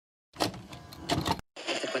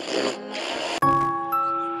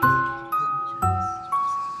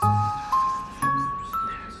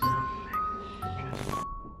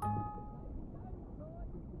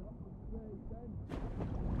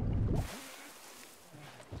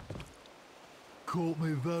caught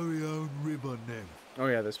my very own river nymph. Oh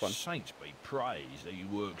yeah, this one. Saints be praised that he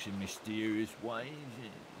works in mysterious ways.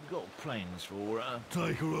 Got plans for her.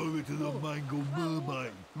 Take her over to the Mangled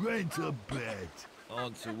Mermaid. Rent a bed.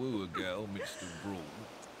 Hard to woo a girl mixed abroad.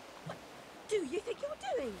 What do you think you're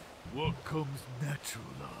doing? What comes natural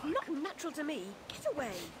like? Not natural to me. Get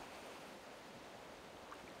away.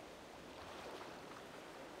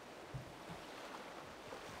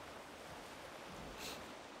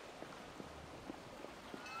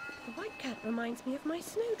 The white cat reminds me of my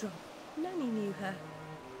snowdrop. Nanny knew her.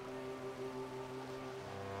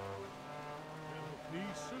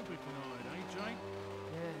 Super tonight, eh, Jake?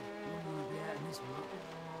 Yeah, you want to be out in this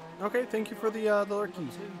one. Okay, thank you for the lurkies.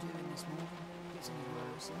 Two doing this morning. Gets any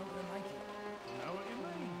worse, they're not going to make it. I know what you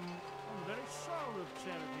mean. I'm very sour of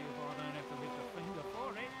charity if I don't have to lift a finger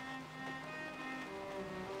for it.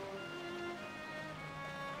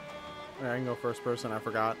 Yeah, I can go first person, I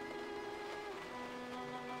forgot.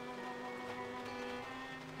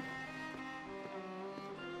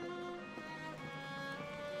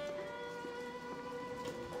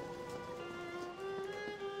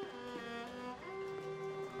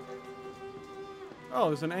 Oh,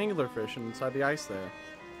 there's an anglerfish inside the ice there.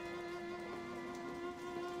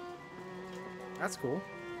 That's cool.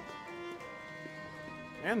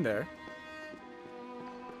 And there.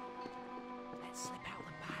 Let's slip out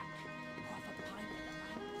the back. Half a pint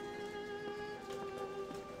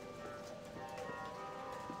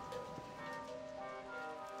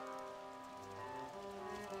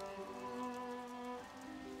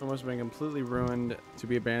at the Almost been completely ruined to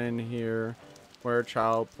be abandoned here, where a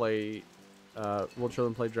child play. Will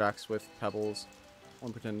children play Drax with pebbles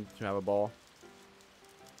and pretend to have a ball?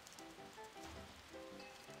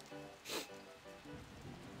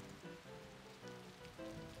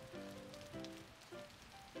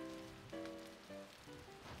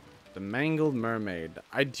 The Mangled Mermaid.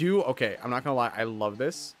 I do. Okay, I'm not gonna lie. I love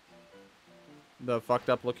this. The fucked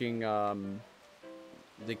up looking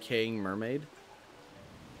decaying mermaid.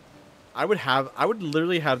 I would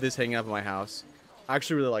literally have this hanging up in my house. I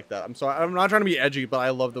actually really like that. I'm sorry. I'm not trying to be edgy, but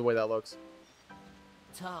I love the way that looks.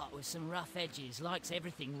 tart with some rough edges. Likes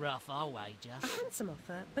everything rough, I'll wager. A handsome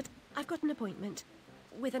offer, but I've got an appointment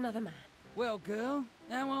with another man. Well, girl,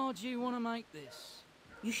 how hard do you want to make this?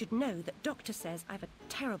 You should know that doctor says I've a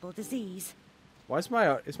terrible disease. Why is my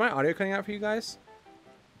audio cutting out for you guys?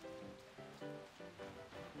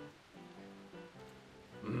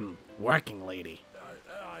 Working lady.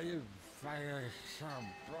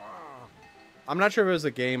 I'm not sure if it was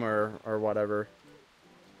a game or whatever.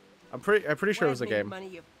 I'm pretty sure it was a game. Money,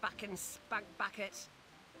 you fucking spunk bucket.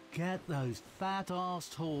 Get those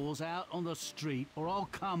fat-assed whores out on the street, or I'll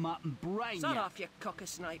come up and brain Shut you. off, you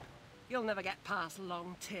cocker-snipe. You'll never get past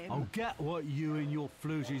Long Tim. I'll get what you and your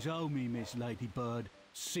floozies owe me, Miss Ladybird.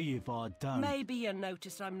 See if I don't. Maybe you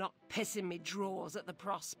notice I'm not pissing me drawers at the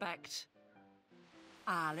prospect.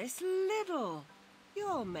 Alice Liddle,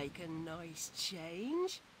 you'll make a nice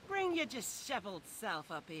change. Bring your disheveled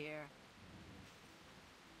self up here.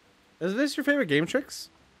 Is this your favorite game, Tricks?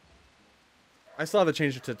 I still have to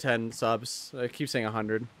change it to 10 subs. I keep saying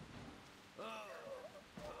 100.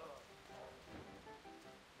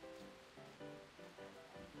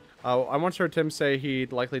 Oh, I once heard Tim say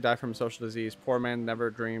he'd likely die from social disease. Poor man never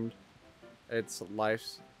dreamed its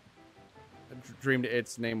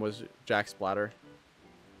name was Jack Splatter.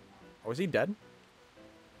 Oh, was he dead?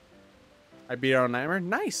 I beat it on Nightmare.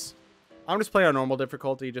 Nice. I'm just playing on normal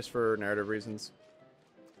difficulty just for narrative reasons.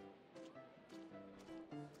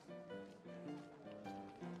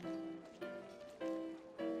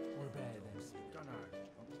 What about it then? Don't know.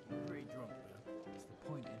 I'm pretty drunk, though. What's the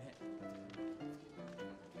point in it?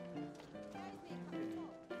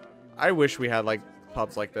 I wish we had like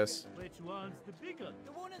pubs like this. Which one's the bigger?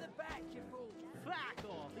 The one in the back, you fool! Fuck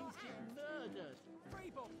off! He's getting murdered.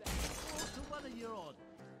 Free bomb there! What's the one that you're on?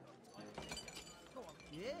 Go on.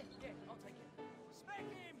 Yeah? Yeah, I'll take it. Smack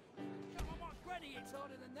him! Come on, my granny, it's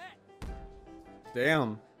harder than that!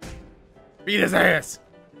 Damn. Beat his ass.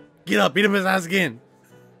 Get up, beat him his ass again.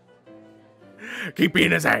 Keep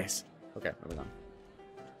beating his ass. Okay, moving on.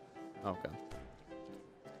 Okay.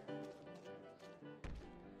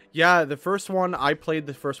 Yeah, the first one, I played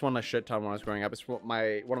the first one a shit ton when I was growing up. It's one of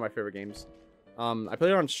my favorite games. I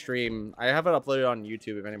played it on stream. I have it uploaded on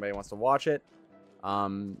YouTube if anybody wants to watch it.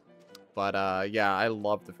 Yeah, I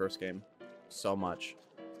love the first game so much.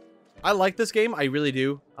 I like this game, I really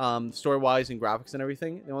do. Story-wise and graphics and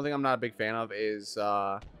everything. The only thing I'm not a big fan of is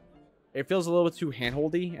it feels a little bit too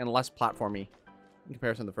handholdy and less platformy. in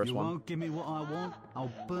comparison to the first You one. won't give me what I want,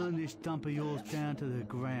 I'll burn this dump of yours down to the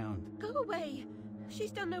ground. Go away.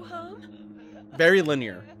 She's done no harm. Very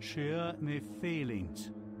linear. She hurt me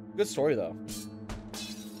feelings. Good story though.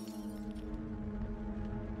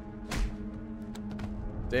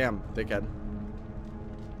 Damn, dickhead.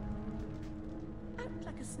 Act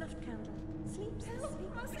like a snuffed candle. Sleep, sleep.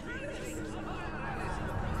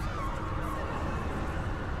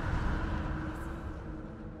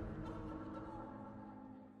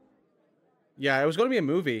 Yeah, it was going to be a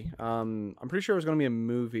movie. I'm pretty sure it was going to be a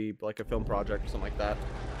movie, like a film project or something like that.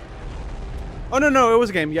 Oh, no, it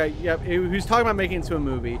was a game. Yeah, he was talking about making it into a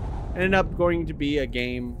movie. It ended up going to be a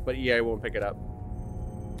game, but EA won't pick it up.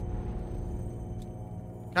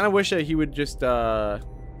 Kind of wish that he would just have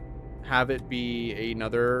it be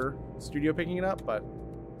another studio picking it up, but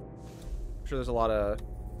I'm sure there's a lot of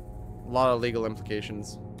legal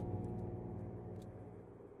implications.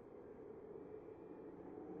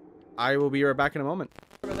 I will be right back in a moment.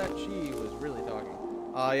 Remember that she was really talking.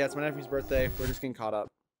 Yeah, it's my nephew's birthday. We're just getting caught up.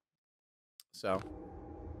 So,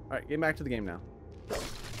 all right, getting back to the game now.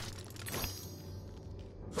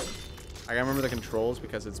 I gotta remember the controls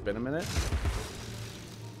because it's been a minute.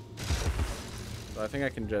 So I think I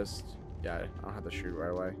can just, yeah, I don't have to shoot right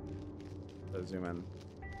away. So zoom in.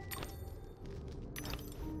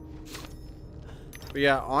 But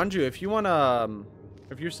yeah, Anju, if you wanna,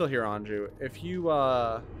 if you're still here, Anju, if you,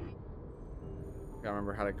 I gotta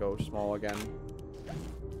remember how to go small again.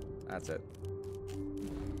 That's it.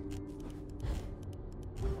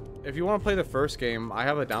 If you want to play the first game, I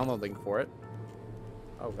have a download link for it.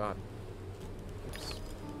 Oh god. Oops.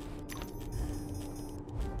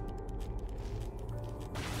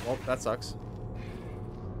 Well, that sucks.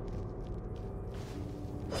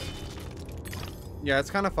 Yeah,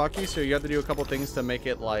 it's kind of fucky, so you have to do a couple things to make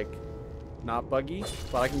it, like, not buggy.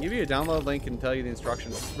 But I can give you a download link and tell you the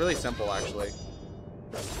instructions. It's really simple, actually.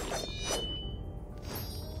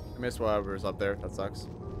 I missed whatever's up there. That sucks.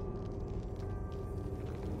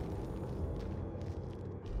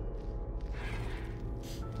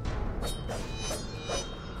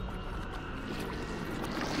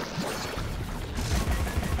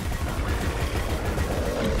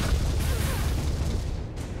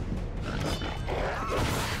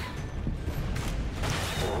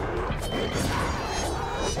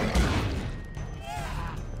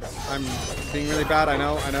 I'm being really bad, I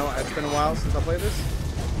know. It's been a while since I played this.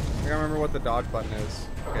 I gotta remember what the dodge button is.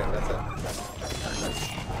 Okay, that's it.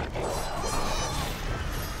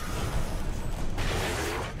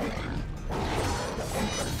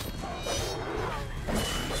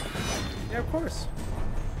 Yeah, of course.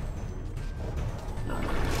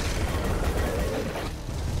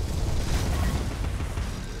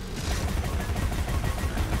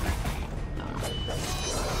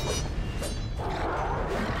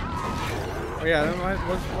 Oh yeah,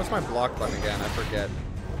 what's my block button again? I forget.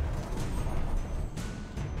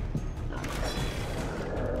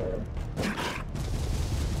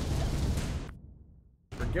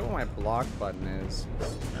 Forget what my block button is.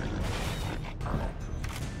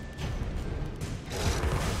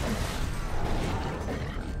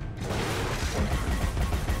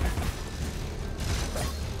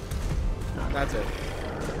 That's it.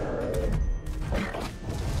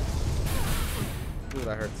 Ooh,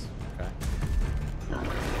 that hurts. Okay.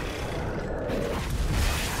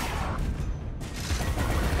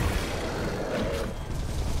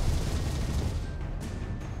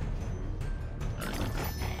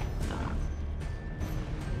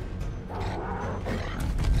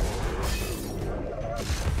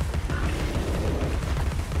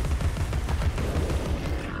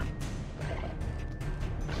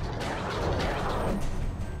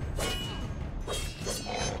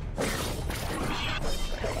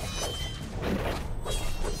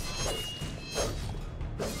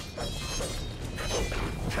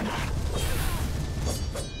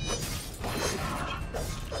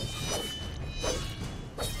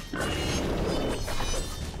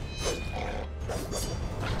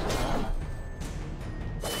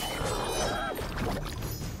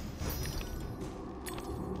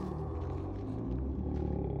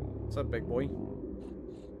 What's up, big boy?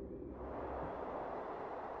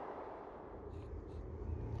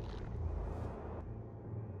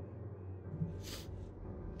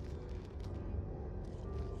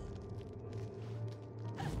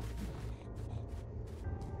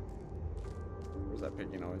 Where's that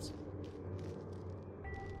piggy noise?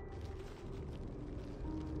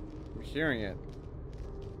 I'm hearing it.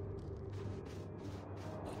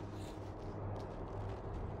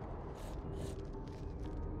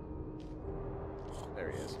 There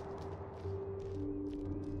he is.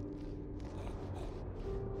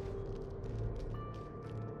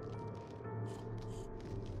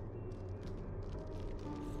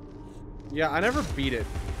 Yeah, I never beat it.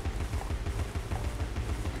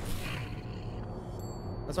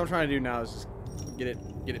 That's what I'm trying to do now is just get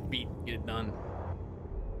it beat, get it done.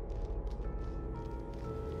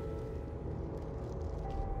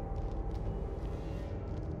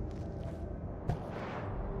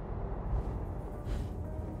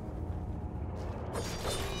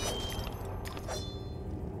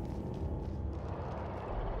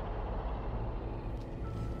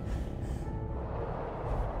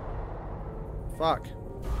 Fuck.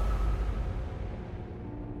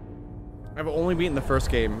 I've only beaten the first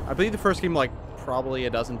game. I believe the first game like probably a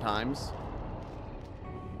dozen times.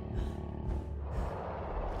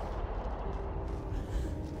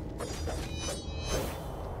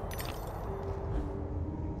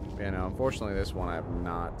 Yeah, no, unfortunately this one I have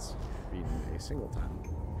not beaten a single time.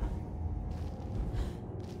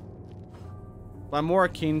 But I'm more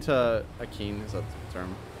akin is that the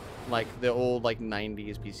term? Like the old like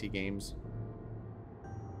 90s PC games.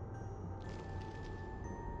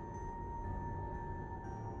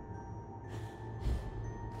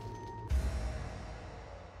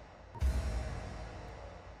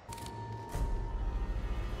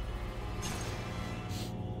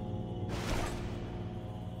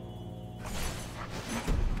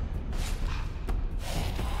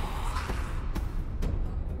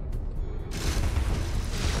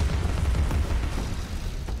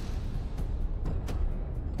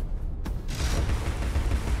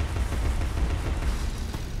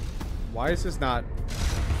 Why is this not...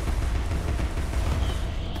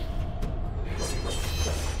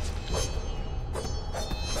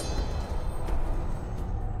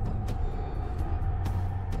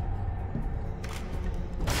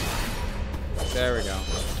 There we go.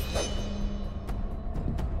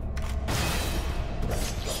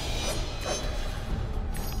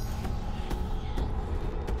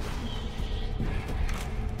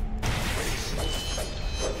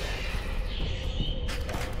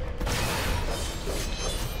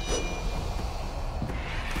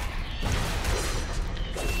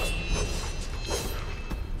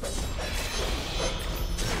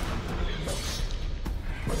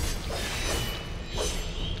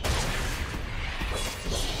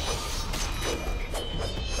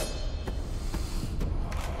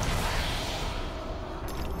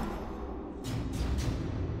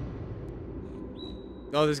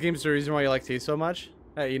 Oh, this game's the reason why you like tea so much?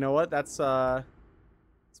 Hey, you know what? That's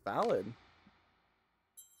it's valid.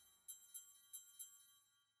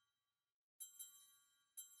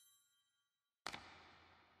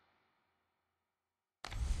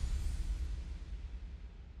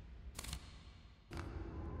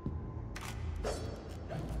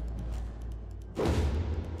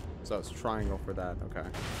 So it's triangle for that, okay.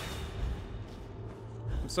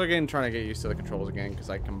 I'm still trying to get used to the controls again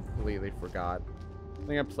because I completely forgot. I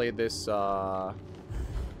think I played this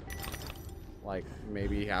like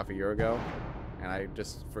maybe half a year ago and I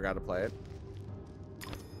just forgot to play it.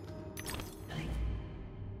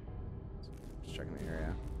 Just checking the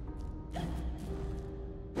area.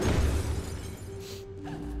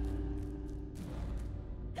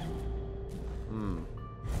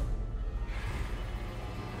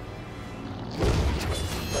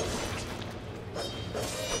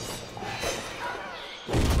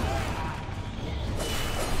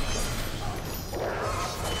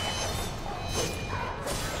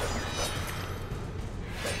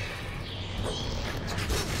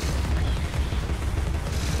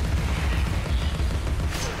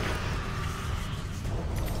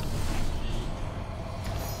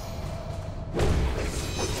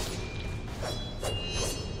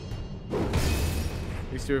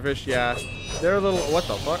 Fish, yeah, they're a little, what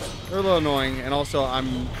the fuck? They're a little annoying, and also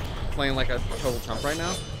I'm playing like a total chump right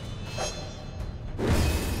now.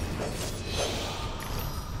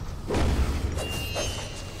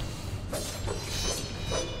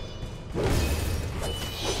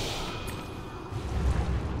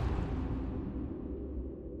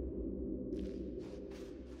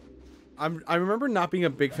 I remember not being a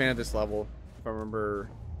big fan of this level, if I remember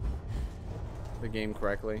the game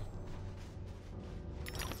correctly.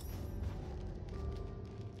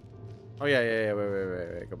 Oh yeah,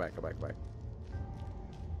 wait. Go back.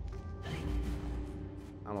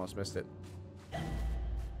 I almost missed it. There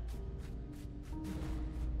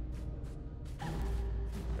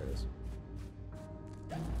it is.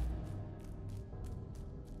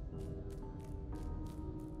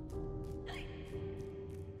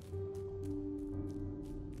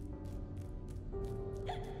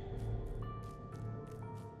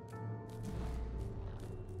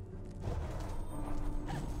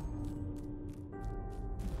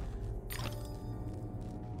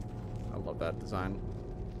 That design.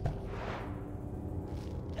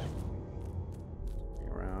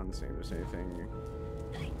 and see if there's anything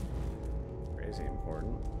crazy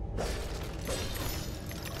important.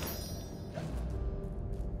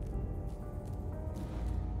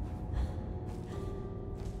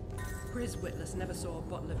 Grizz Witless never saw a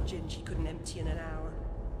bottle of gin she couldn't empty in an hour.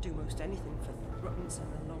 Do most anything for thruppence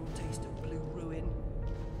and a long taste of blue ruin.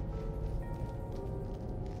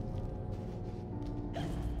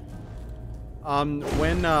 Let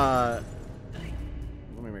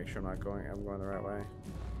me make sure I'm going the right way.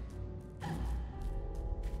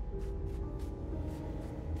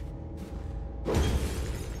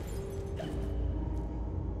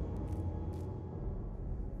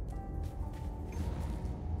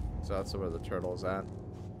 So that's where the turtle's at.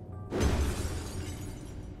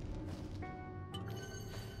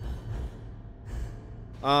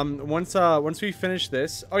 Once we finish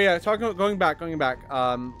this, oh yeah, going back.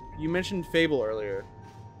 You mentioned Fable earlier.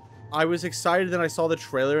 I was excited that I saw the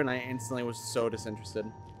trailer and I instantly was so disinterested.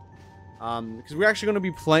 Because we're actually going to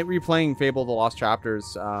be replaying Fable: The Lost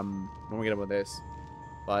Chapters when we get up with this.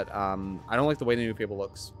 But I don't like the way the new Fable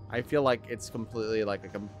looks. I feel like it's completely like a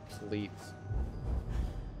complete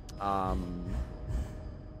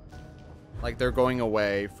like they're going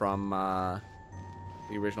away from the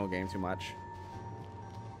original game too much.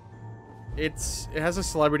 It has a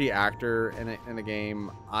celebrity actor in the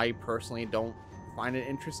game. I personally don't find it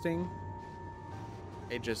interesting.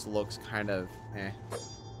 It just looks kind of eh.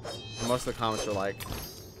 And most of the comments are like,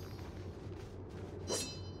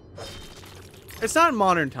 it's not in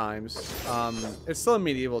modern times. It's still in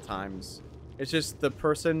medieval times. It's just the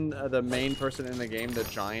person, the main person in the game, the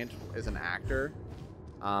giant, is an actor.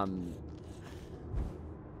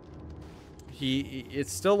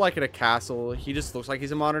 It's still like at a castle. He just looks like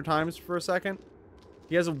he's in modern times for a second.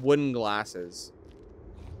 He has wooden glasses.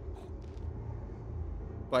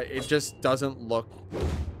 But it just doesn't look,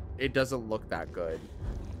 it doesn't look that good.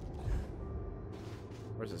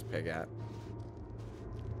 Where's this pig at?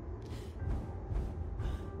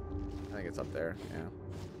 I think it's up there, yeah.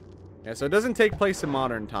 Yeah, so it doesn't take place in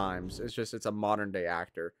modern times. It's just, it's a modern day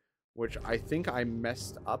actor, which I think I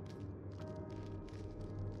messed up.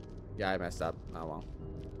 Yeah, I messed up. Oh, well.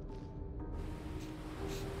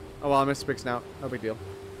 Oh, well, I missed Spix now. No big deal.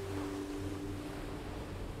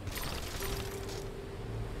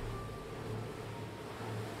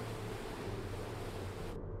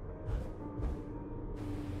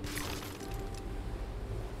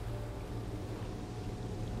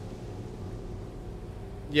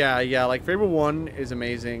 Yeah, like Fable 1 is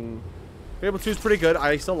amazing. Fable 2 is pretty good.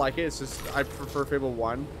 I still like it. It's just, I prefer Fable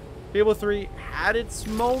 1. Fable 3 had its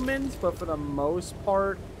moments, but for the most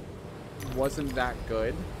part, wasn't that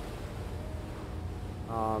good.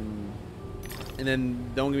 And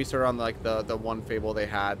then don't get me started on like the one Fable they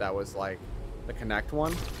had that was like the Connect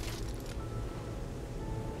one.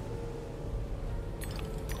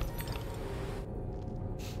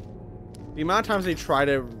 The amount of times they try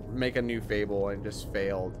to make a new Fable and just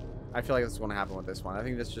failed, I feel like that's going to happen with this one. I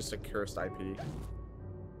think this is just a cursed IP.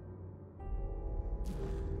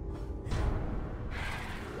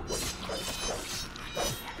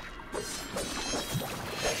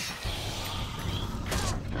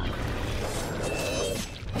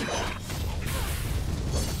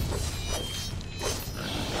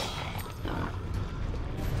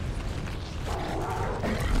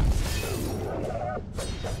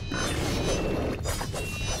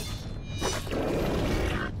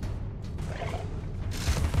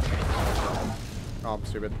 Oh, I'm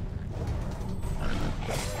stupid.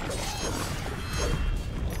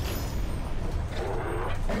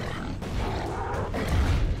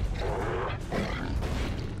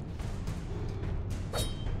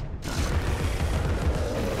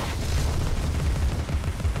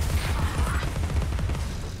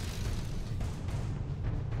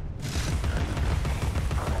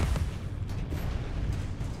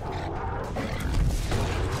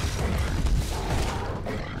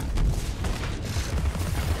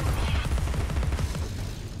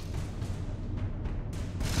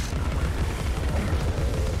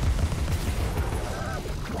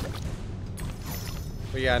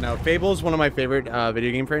 Yeah, no, Fable is one of my favorite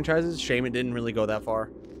video game franchises. Shame it didn't really go that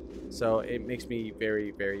far. So it makes me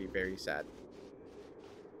very, very, very sad.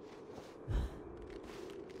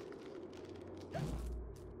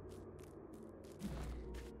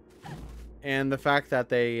 And the fact that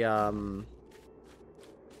they,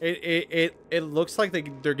 it looks like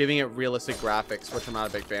they're giving it realistic graphics, which I'm not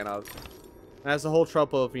a big fan of. And has the whole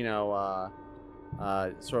trope of, you know,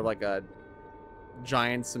 sort of like a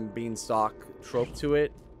giants and beanstalk trope to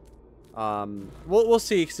it. We'll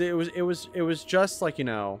see, because it was just like, you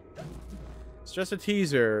know, It's just a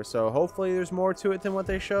teaser, so hopefully there's more to it than what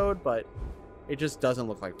they showed, but it just doesn't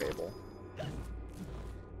look like Fable.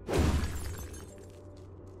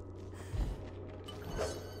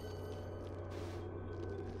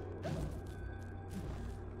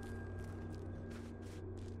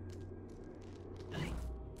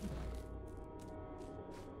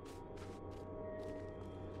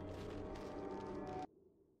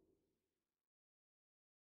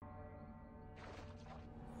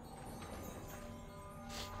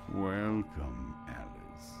 Welcome,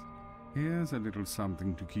 Alice. Here's a little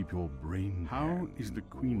something to keep your brain. How is the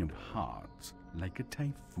Queen of Hearts like a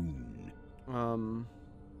typhoon?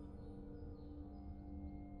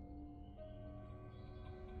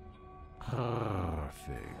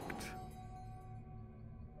 Perfect.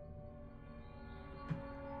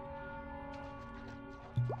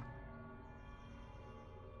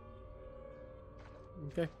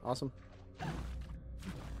 Okay, awesome.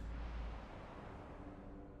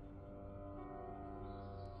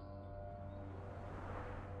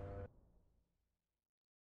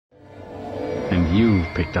 And you've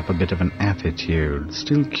picked up a bit of an attitude.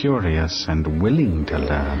 Still curious and willing to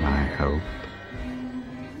learn, I hope.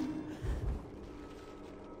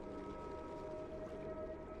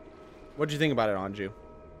 What'd you think about it, Anju?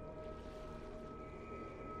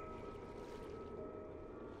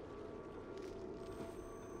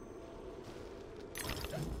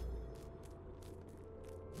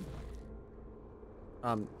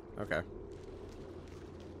 Okay.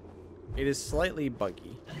 It is slightly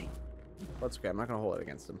buggy. That's okay, I'm not gonna hold it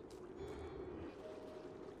against him.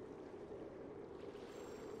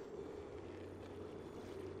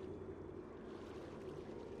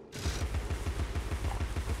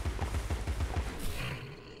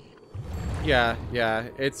 Yeah,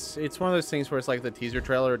 it's one of those things where it's like the teaser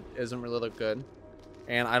trailer doesn't really look good.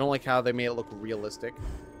 And I don't like how they made it look realistic.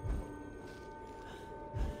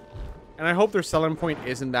 And I hope their selling point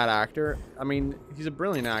isn't that actor. I mean, he's a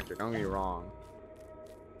brilliant actor, don't get me wrong.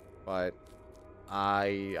 But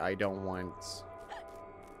I don't want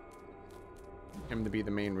him to be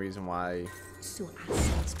the main reason why So I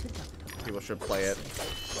says to Doctor, people should play it.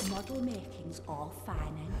 model making's all fine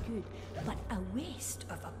and good, but a waste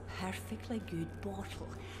of a perfectly good bottle.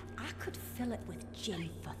 I could fill it with gin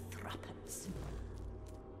for threepence.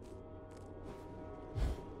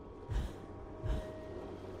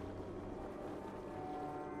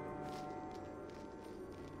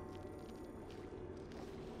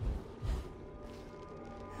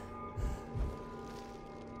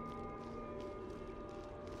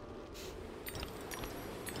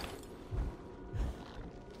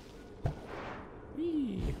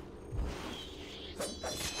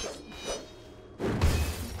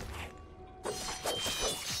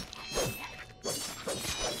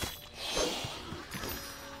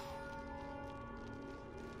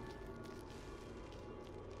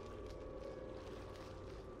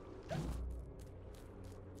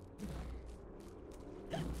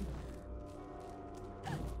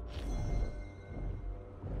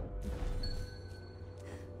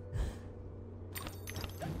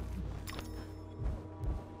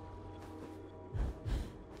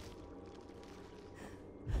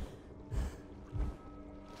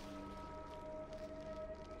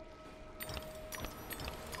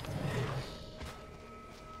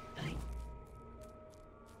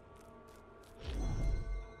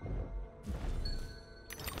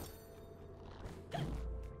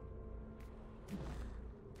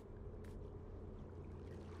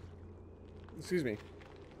 Excuse me.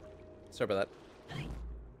 Sorry about that.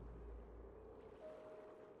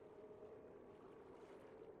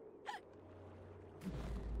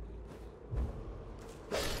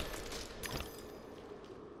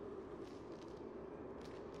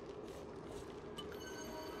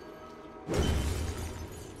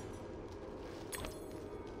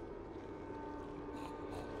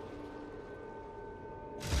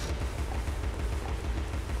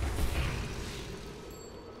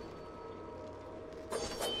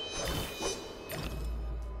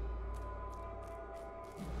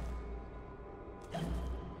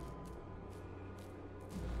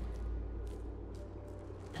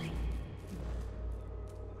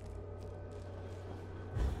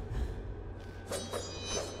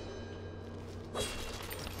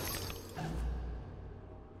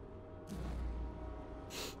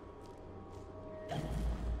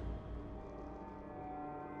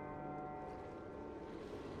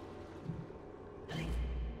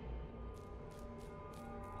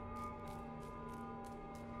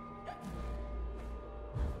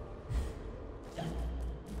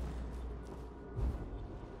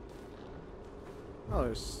 Oh,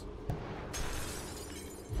 there's...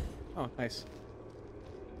 Oh, nice.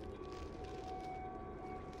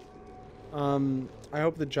 I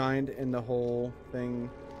hope the giant in the whole thing.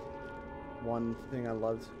 One thing I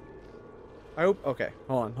loved. I hope. Okay,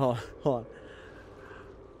 hold on.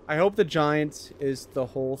 I hope the giant is the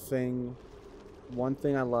whole thing. One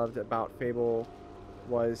thing I loved about Fable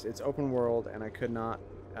was its open world, and I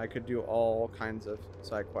could do all kinds of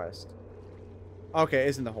side quests. Okay,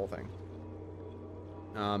 isn't the whole thing.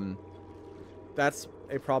 That's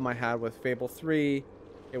a problem I had with Fable 3.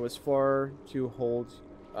 It was far to hold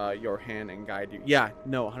your hand and guide you. Yeah,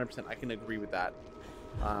 no, 100%. I can agree with that.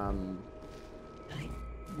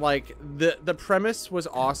 Like, the premise was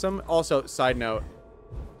awesome. Also, side note,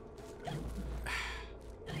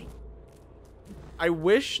 I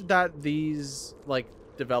wish that these, like,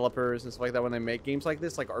 developers and stuff like that, when they make games like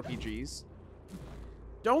this, like RPGs,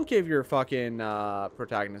 don't give your fucking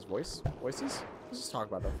protagonist voices. Let's just talk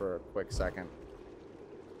about that for a quick second.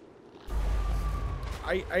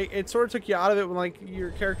 It sort of took you out of it when, like,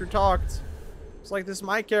 your character talked. It's like, this is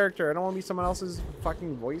my character. I don't want to be someone else's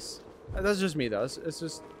fucking voice. That's just me, though.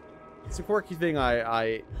 It's a quirky thing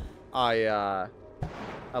I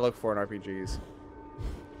look for in RPGs.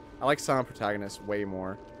 I like silent protagonists way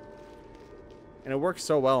more. And it works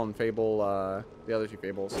so well in Fable, the other two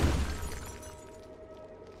Fables.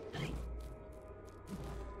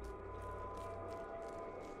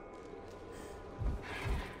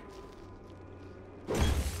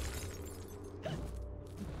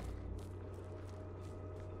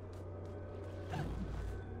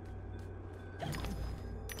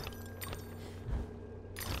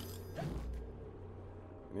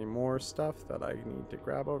 Any more stuff that I need to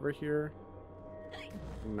grab over here?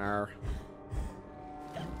 Nah.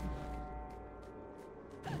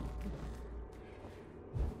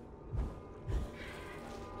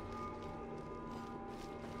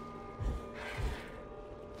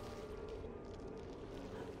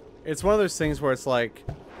 It's one of those things where it's like,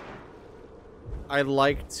 I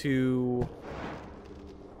like to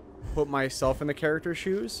put myself in the character's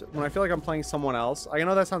shoes when I feel like I'm playing someone else. I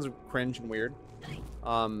know that sounds cringe and weird,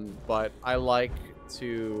 but I like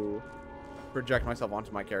to project myself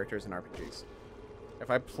onto my characters in RPGs. If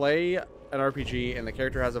I play an RPG and the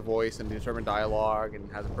character has a voice and determined dialogue and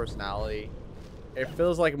has a personality, it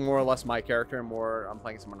feels like more or less my character and more I'm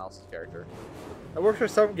playing someone else's character. It works for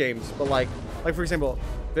some games, but like for example,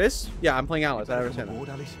 this, yeah, I'm playing Alice. I understand that.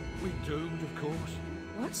 Alice. We're doomed, of course.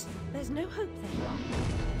 What? There's no hope then?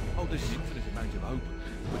 Oh, there's infinite amount of hope,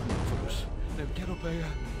 but not for us. Now get up here.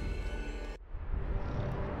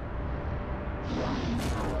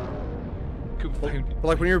 But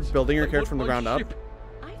like when you're building your character from the ground up.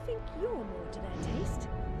 I think you're more to their taste.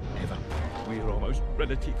 Never. We're almost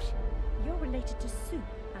relatives. You're related to Sue,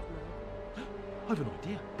 Admiral. I've an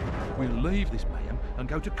idea. We'll leave this mayhem and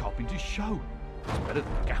go to Carpenter's show. It's better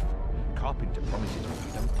than Gaff. Carpenter promises if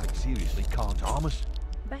we don't take seriously can't harm us.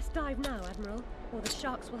 Best dive now, Admiral, or the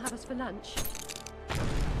sharks will have us for lunch.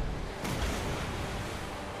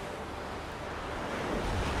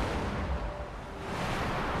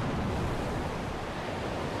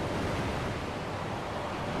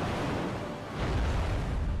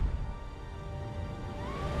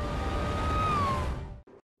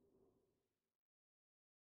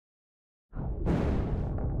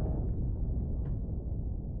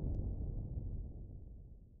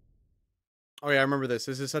 Oh yeah, I remember this.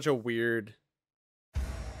 This is such a weird...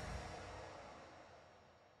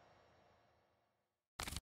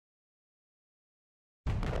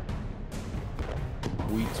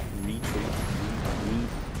 Wheat, meat.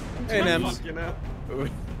 Hey, Nems. You know.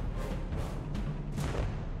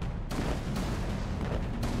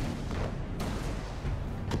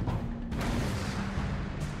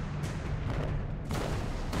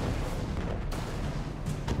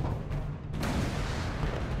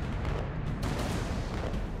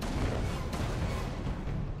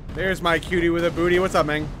 There's my cutie with a booty. What's up,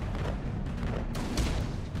 Meng?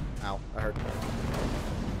 Ow, that hurt.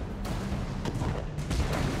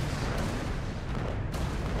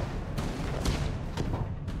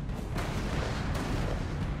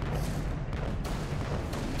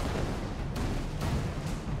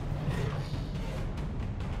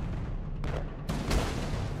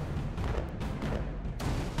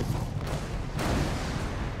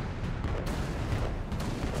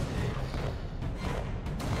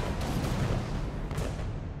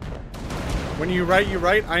 When you write, you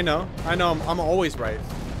write. I know. I'm always right.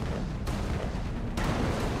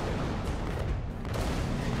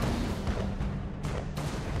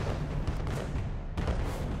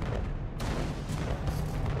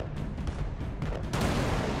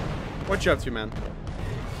 What you up to, man?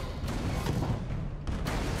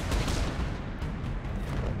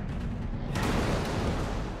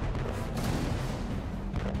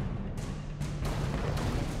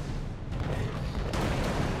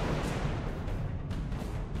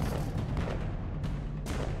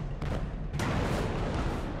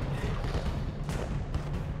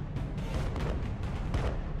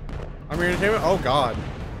 for your entertainment? Oh god.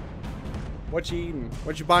 What you eating?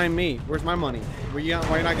 What you buying me? Where's my money? Why you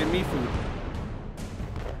not getting me food?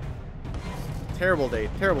 Terrible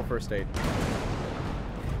date. Terrible first date.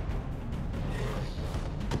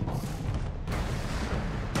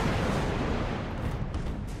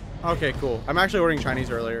 Okay, cool. I'm actually ordering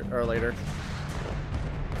Chinese earlier or later.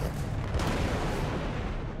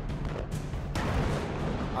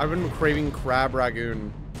 I've been craving crab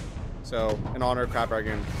ragoon. So, in honor of crab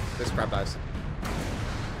ragoon, this crab dies.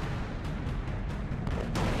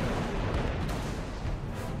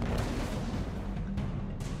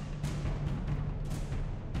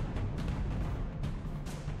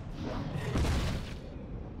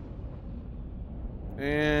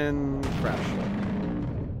 And crash.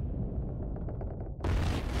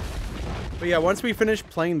 But yeah, once we finish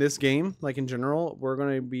playing this game, like in general, we're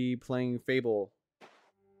going to be playing Fable,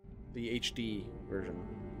 the HD version.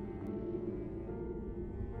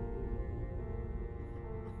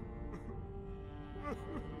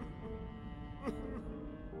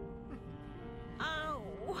 Ow!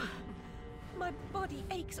 My body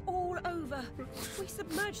aches all over. We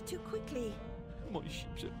submerged too quickly. My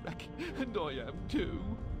ship's a wreck, and I am too.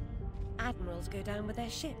 Admirals go down with their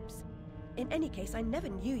ships. In any case, I never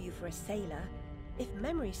knew you for a sailor. If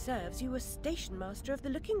memory serves, you were station master of the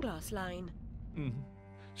Looking Glass line.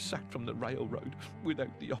 Sacked from the railroad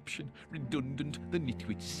without the option. Redundant, the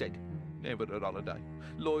nitwit said. Never a holiday.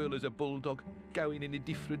 Loyal as a bulldog. Going in a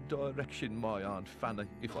different direction, my Aunt Fanny,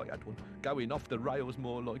 if I had one. Going off the rails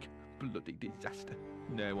more like. Bloody disaster.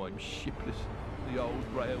 Now I'm shipless. The old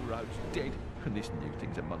railroad's dead, and this new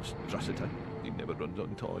thing's a monstrosity. It never runs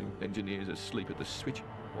on time. Engineers asleep at the switch.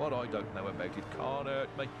 What I don't know about it can't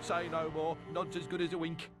hurt me. Say no more. Nod's as good as a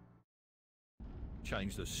wink.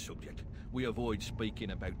 Change the subject. We avoid speaking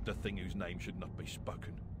about the thing whose name should not be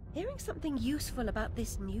spoken. Hearing something useful about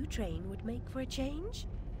this new train would make for a change.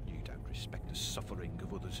 You don't respect the suffering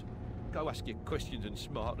of others. Go ask your questions and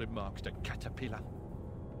smart remarks to Caterpillar.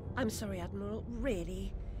 I'm sorry, Admiral,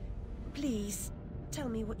 really. Please, tell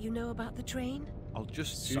me what you know about the train. I'll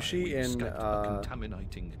just Sushi say we and, escaped a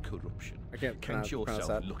contaminating corruption. I can't Count pronounce yourself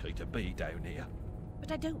that. lucky to be down here.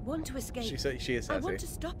 But I don't want to escape. She is I sassy. want to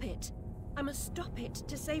stop it. I must stop it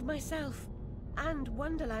to save myself. And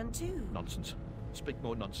Wonderland too. Nonsense. Speak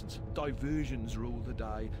more nonsense. Diversions rule the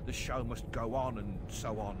day. The show must go on and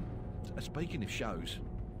so on. Speaking of shows...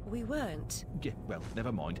 We weren't. Yeah, well,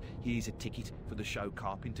 never mind. Here's a ticket for the show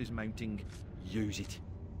Carpenter's mounting. Use it.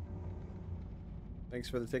 Thanks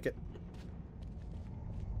for the ticket.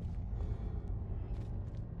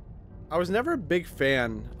 I was never a big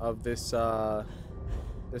fan of this,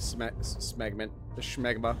 this smegment, the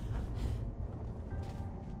schmegma.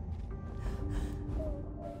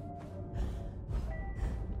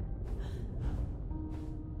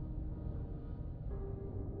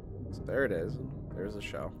 So there it is. There's the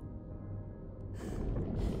show.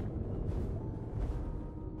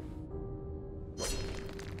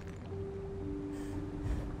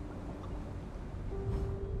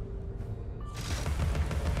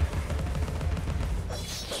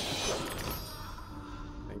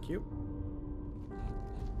 Thank you.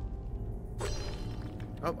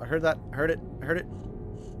 Oh, I heard that. I heard it. I heard it.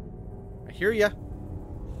 I hear ya.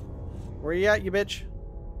 Where you at, you bitch?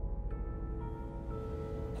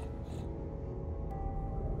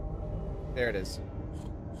 There it is.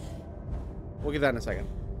 We'll get that in a second.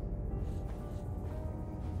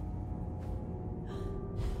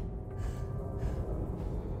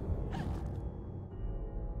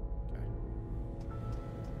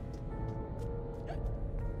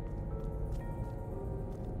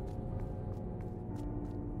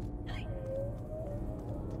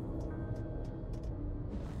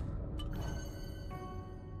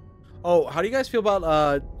 Oh, how do you guys feel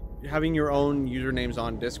about having your own usernames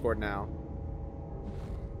on Discord now?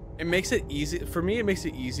 It makes it easy for me. It makes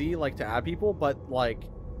it easy, like, to add people. But like,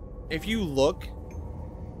 if you look,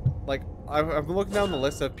 like, I've been looking down the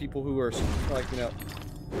list of people who are, like, you know,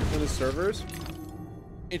 in the servers.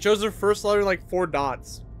 It shows their first letter like 4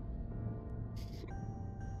 dots.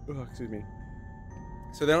 Oh, excuse me.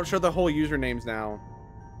 So they don't show the whole usernames now.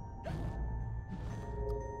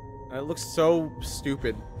 And it looks so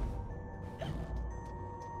stupid.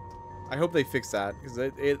 I hope they fix that, because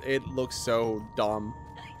it looks so dumb.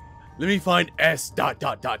 Let me find S dot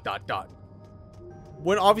dot dot dot dot.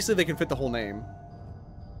 When obviously they can fit the whole name.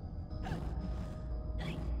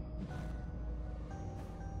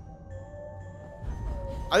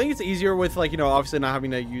 I think it's easier with, like, you know, obviously not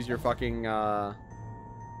having to use your fucking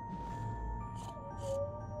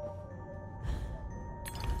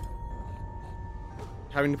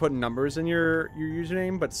having to put numbers in your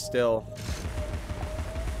username, but still.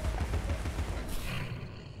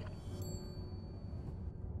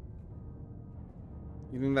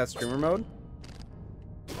 You think that's streamer mode?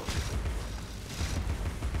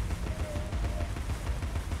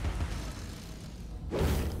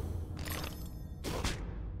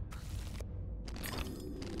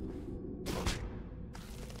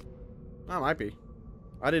 Oh, might be.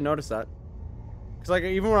 I didn't notice that. Because, like,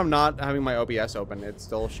 even when I'm not having my OBS open, it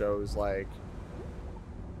still shows, like...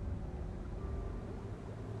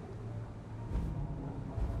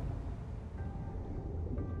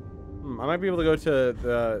 I might be able to go to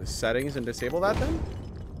the settings and disable that then?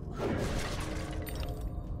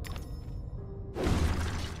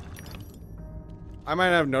 I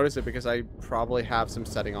might not have noticed it because I probably have some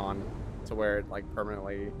setting on to where it, like,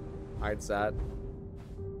 permanently hides that.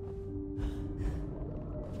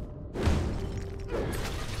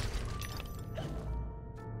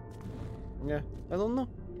 Yeah, I don't know.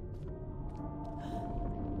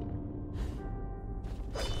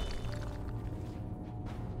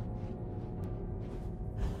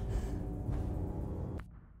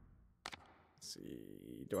 Let's see.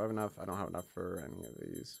 Do I have enough? I don't have enough for any of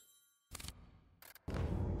these.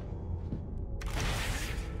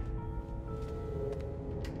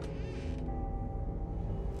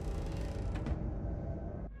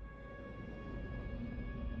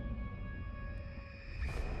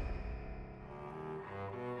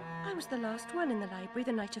 I was the last one in the library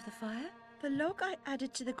the night of the fire. The log I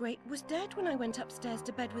added to the grate was dead when I went upstairs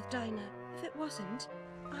to bed with Dinah. If it wasn't,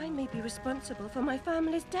 I may be responsible for my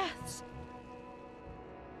family's deaths.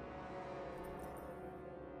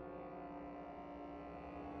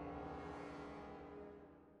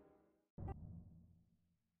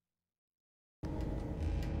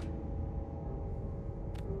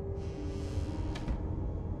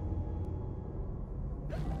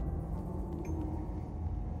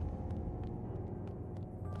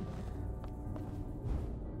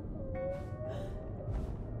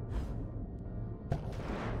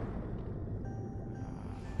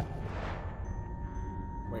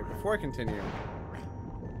 Wait, before I continue.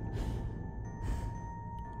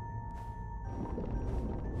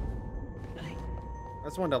 I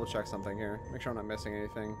just want to double check something here. Make sure I'm not missing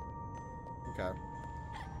anything. Okay.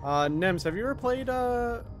 Nems, have you ever played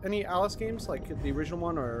any Alice games, like the original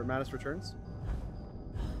one or Madness Returns?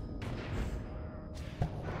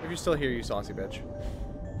 If you're still here, you saucy bitch.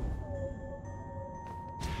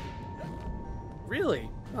 Really?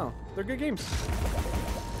 Oh, they're good games.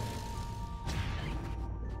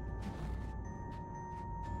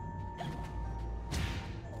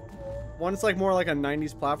 One's like more like a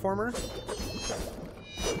 90s platformer.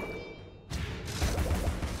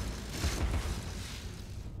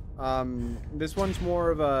 This one's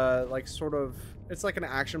more of a, like, sort of, it's like an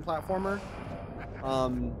action platformer. I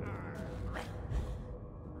don't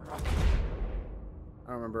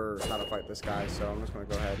remember how to fight this guy, so I'm just gonna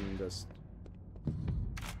go ahead and just...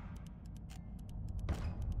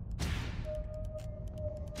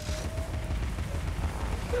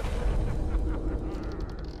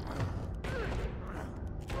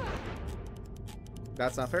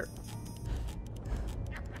 That's not fair.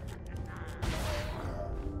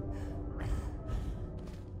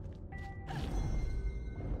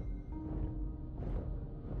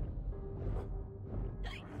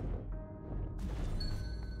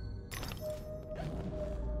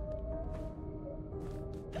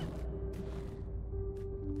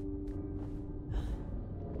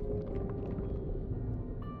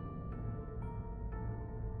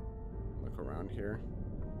 Look around here.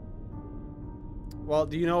 Well,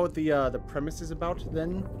 do you know what the premise is about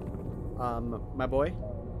then, my boy?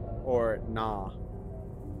 Or nah?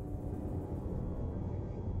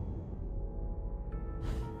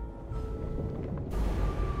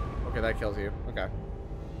 Okay, that kills you. Okay.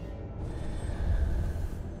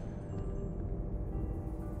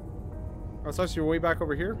 Oh, so you're way back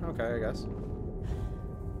over here? Okay, I guess.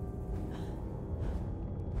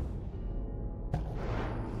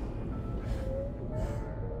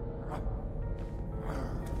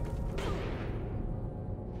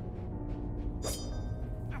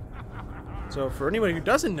 So for anybody who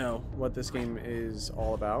doesn't know what this game is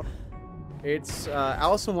all about, it's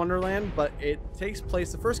Alice in Wonderland, but it takes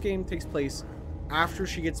place, the first game takes place after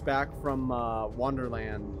she gets back from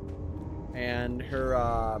Wonderland, and her,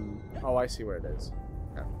 oh, I see where it is.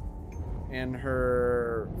 Okay. And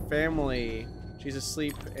her family, she's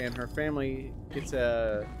asleep, and her family gets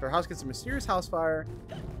her house gets a mysterious house fire,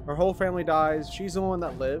 her whole family dies, she's the one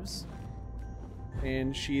that lives,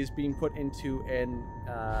 and she's being put into an,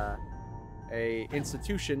 a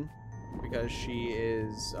institution because she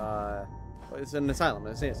is, it's an asylum,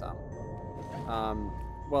 it's an asylum.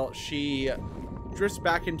 Well, she drifts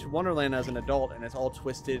back into Wonderland as an adult, and it's all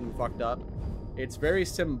twisted and fucked up. It's very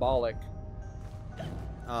symbolic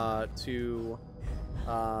to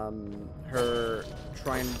her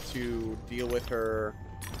trying to deal with her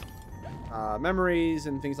memories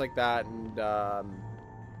and things like that, and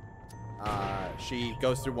she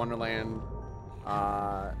goes through Wonderland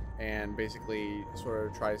and basically sort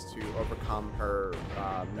of tries to overcome her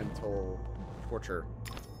mental torture.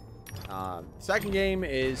 Second game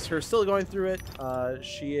is her still going through it.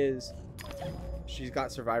 She's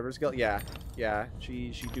got survivor's guilt. Yeah,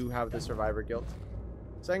 she do have the survivor guilt.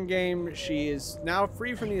 Second game, she is now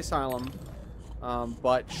free from the asylum,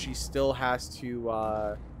 but she still has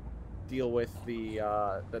to deal with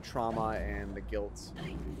the trauma and the guilt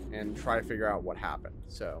and try to figure out what happened.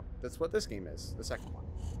 So that's what this game is, the second one.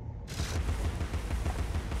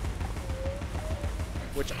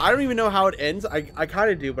 Which I don't even know how it ends. I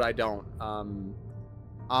kind of do, but I don't.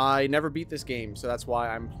 I never beat this game, so that's why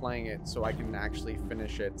I'm playing it, so I can actually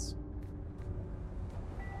finish it.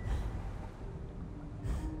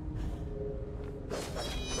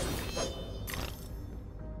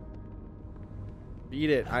 Beat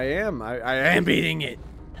it. I am. I am beating it.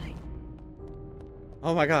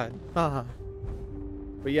 Oh my god.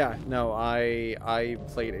 But yeah, no, I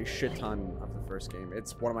played a shit ton of the first game.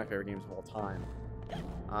 It's one of my favorite games of all time.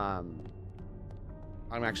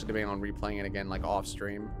 I'm actually debating on replaying it again, like off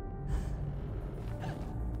stream.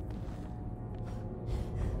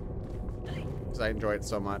 Because I enjoy it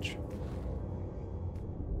so much.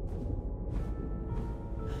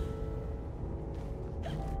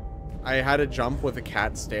 I had to jump with a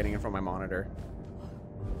cat standing in front of my monitor.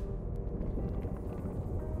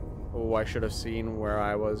 Oh, I should have seen where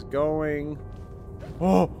I was going.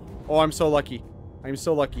 Oh, I'm so lucky. I'm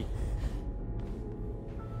so lucky.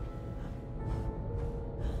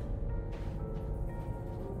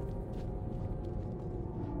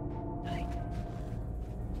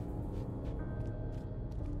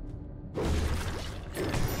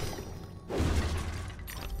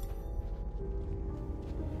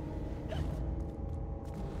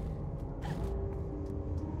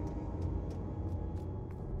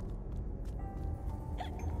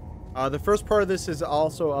 The first part of this is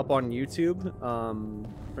also up on YouTube,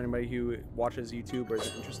 for anybody who watches YouTube or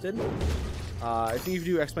is interested. I think if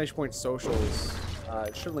you do exclamation point socials,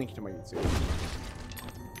 it should link you to my YouTube.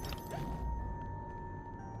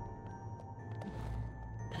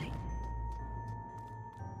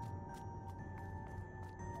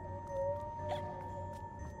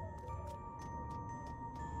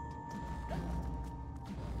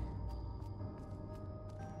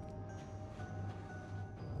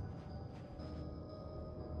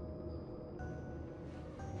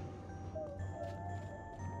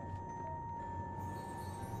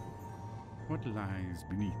 What lies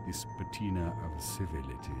beneath this patina of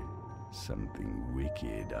civility? Something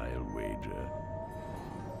wicked, I'll wager.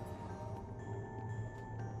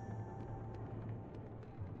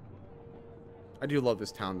 I do love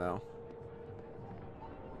this town, though.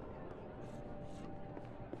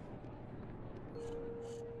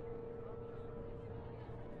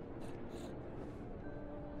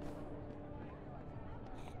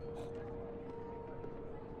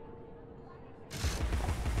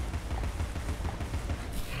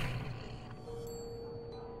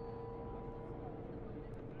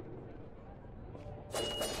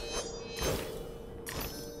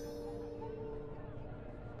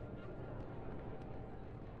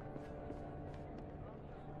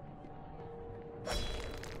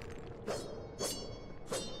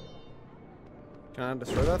 Can I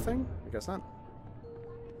destroy that thing? I guess not.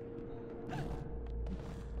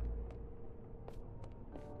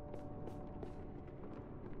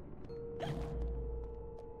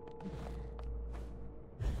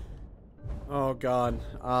 Oh god.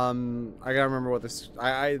 I gotta remember what this.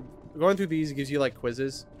 I going through these gives you like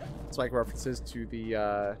quizzes. It's like references to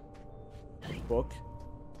the book.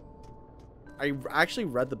 I actually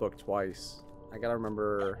read the book twice. I gotta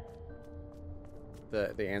remember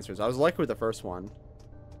the answers. I was lucky with the first one.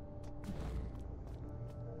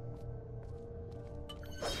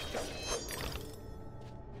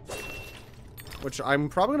 Which I'm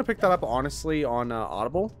probably gonna pick that up honestly on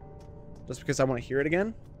Audible, just because I want to hear it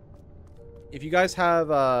again. If you guys have,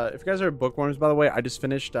 if you guys are bookworms, by the way, I just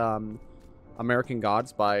finished American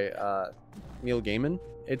Gods by Neil Gaiman.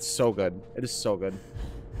 It's so good. It is so good.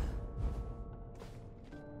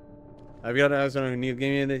 If you guys don't know who Neil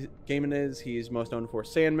Gaiman is, he is most known for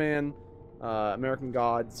Sandman, American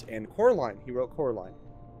Gods, and Coraline. He wrote Coraline.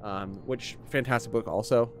 which fantastic book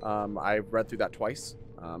also. I've read through that twice.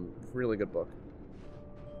 Really good book.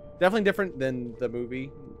 Definitely different than the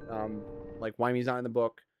movie. Like Wymie's not in the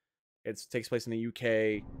book. It takes place in the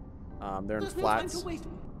UK. They're in flats. No time to waste.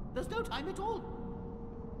 There's no time at all.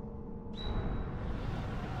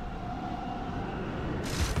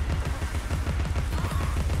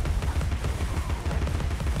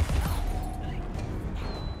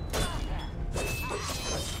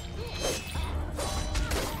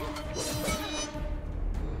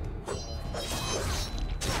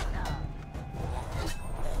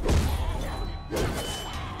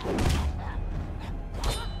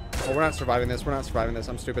 Oh, we're not surviving this. We're not surviving this.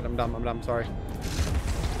 I'm stupid. I'm dumb. I'm dumb. Sorry.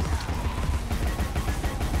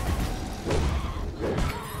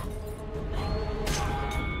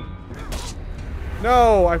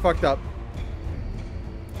 No, I fucked up.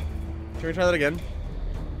 Can we try that again?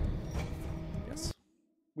 Yes.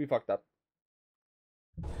 We fucked up.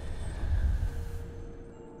 We'll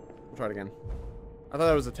try it again. I thought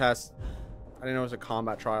that was a test. I didn't know it was a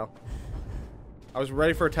combat trial. I was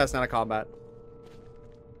ready for a test, not a combat.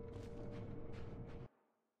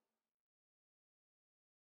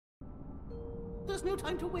 There's no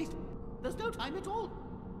time to waste. There's no time at all.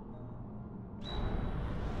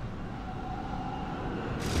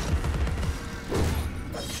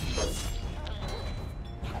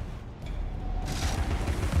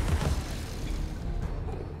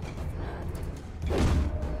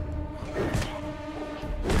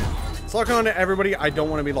 Let's lock on to everybody I don't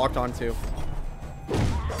want to be locked onto.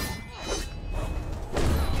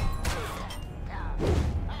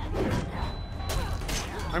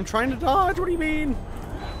 I'm trying to dodge. What do you mean?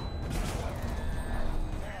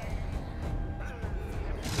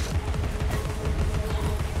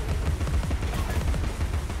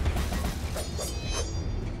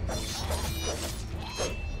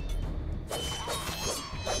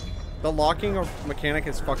 The locking of mechanic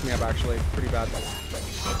has fucked me up actually pretty bad.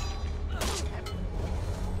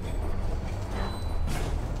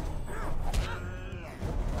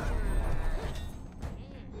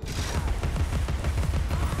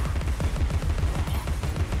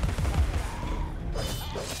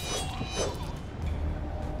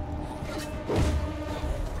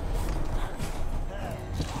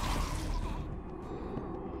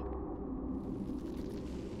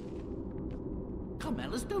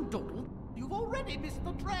 Don't dawdle. You've already missed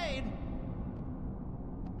the train.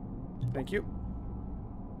 Thank you.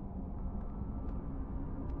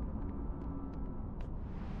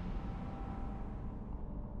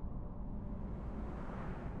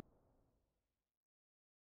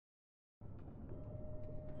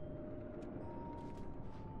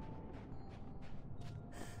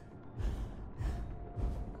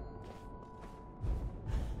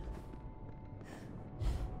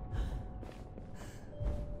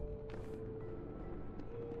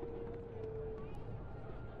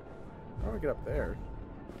 How do I get up there?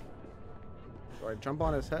 Do I jump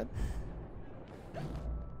on his head?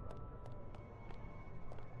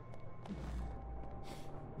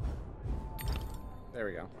 There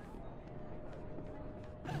we go.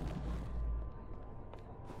 I'm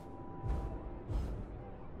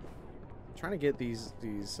trying to get these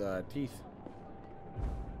teeth.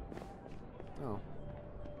 Oh.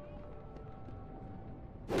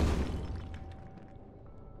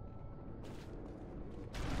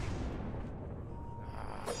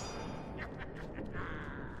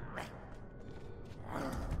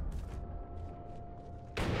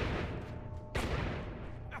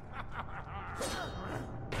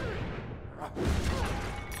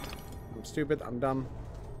 I'm stupid. I'm dumb.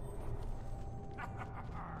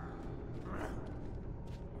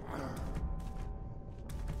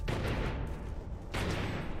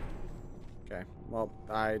 Okay. Well,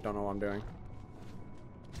 I don't know what I'm doing.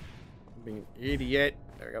 I'm being an idiot.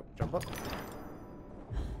 There we go. Jump up.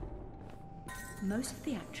 Most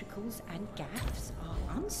theatricals and gaffs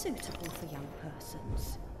are unsuitable for young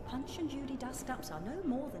persons. Punch and Judy dust-ups are no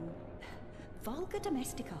more than vulgar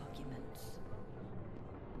domestic arguments.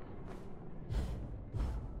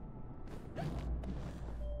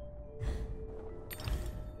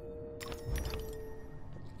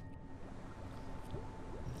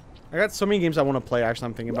 I got so many games I want to play, actually,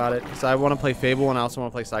 I'm thinking about it. So I want to play Fable and I also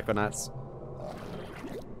want to play Psychonauts.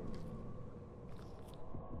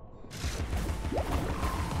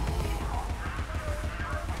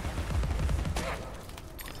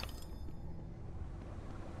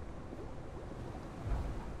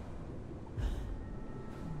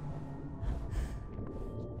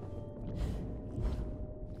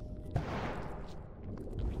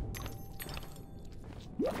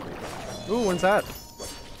 Ooh, when's that?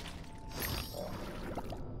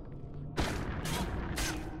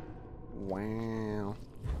 Wow.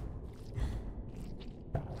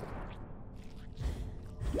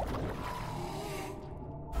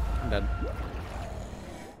 I'm dead.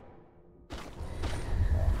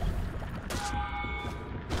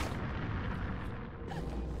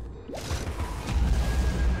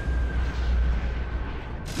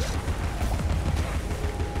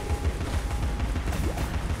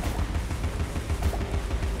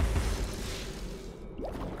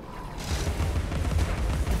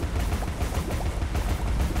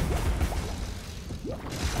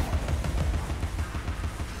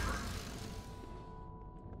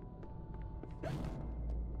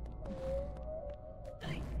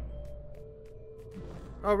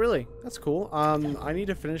 Oh, really? That's cool. I need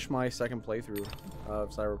to finish my second playthrough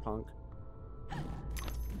of Cyberpunk.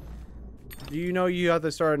 Do you know you have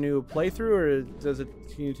to start a new playthrough, or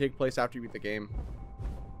can you take place after you beat the game?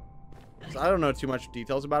 'Cause I don't know too much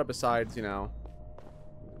details about it besides, you know,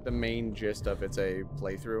 the main gist of it's a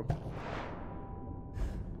playthrough.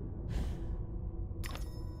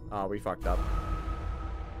 Oh, we fucked up.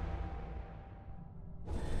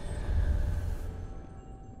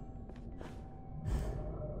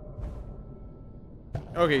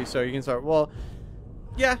 Okay, so you can start. Well,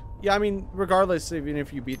 yeah. I mean, regardless, even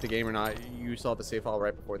if you beat the game or not, you still have the save file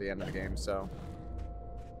right before the end of the game. So,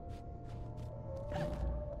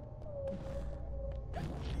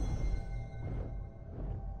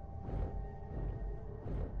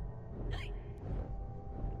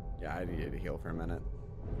 yeah, I needed to heal for a minute.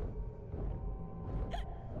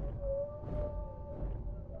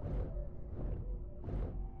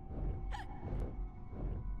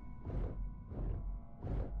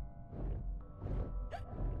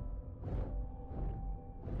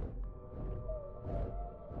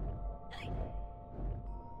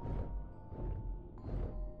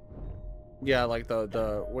 Yeah, like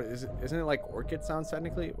the what is it? Isn't it like orchid sounds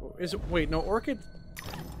technically? Is it? Wait, no, orchid.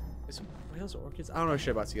 Is it whales or orchids? I don't know shit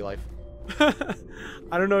about sea life.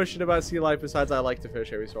 I don't know shit about sea life besides I like to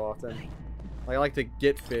fish every so often. Like, I like to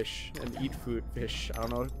get fish and eat fish. I don't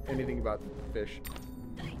know anything about fish.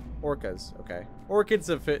 Orcas, okay. Orchids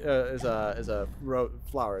is a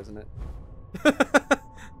flower, isn't it?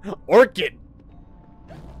 Orchid.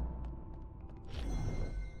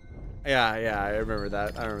 Yeah, I remember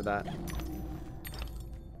that.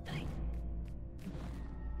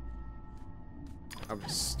 I'm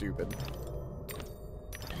stupid.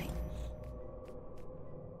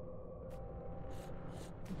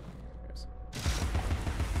 Yes.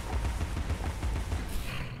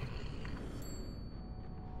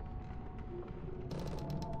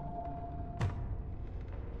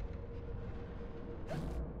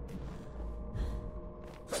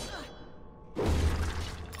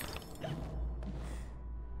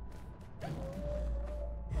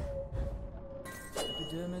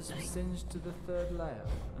 Epidermis was singed to the third layer,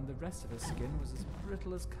 and the rest of her skin was as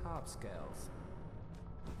brittle as carp scales.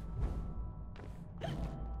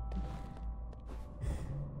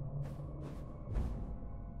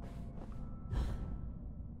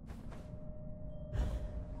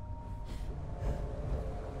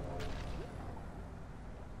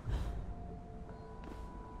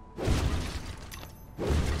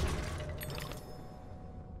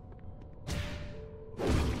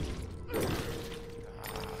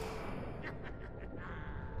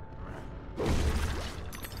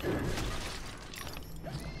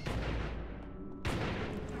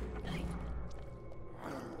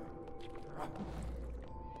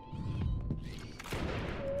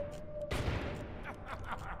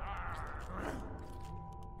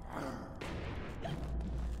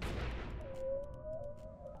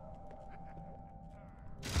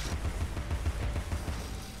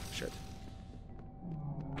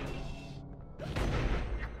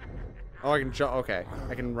 Oh, I can jump. Okay,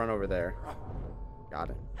 I can run over there.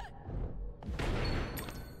 Got it.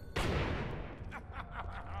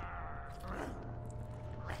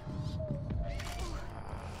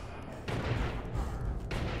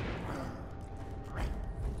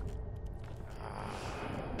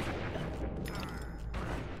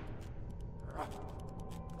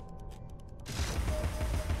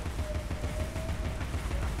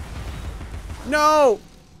 No!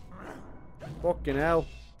 Fucking hell.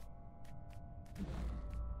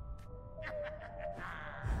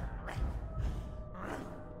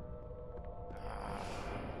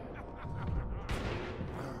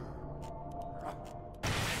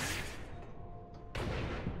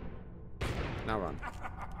 Now run.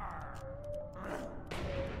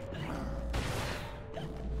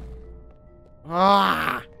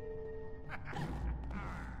 Ah!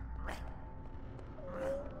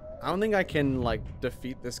 I don't think I can, like,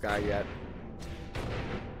 defeat this guy yet.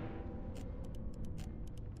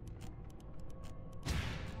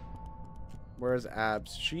 Where's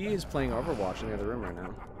Abs? She is playing Overwatch in the other room right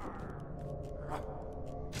now.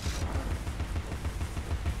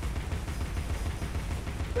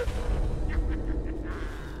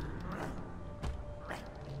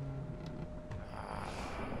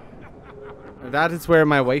 That is where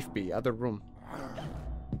my wife be, other room.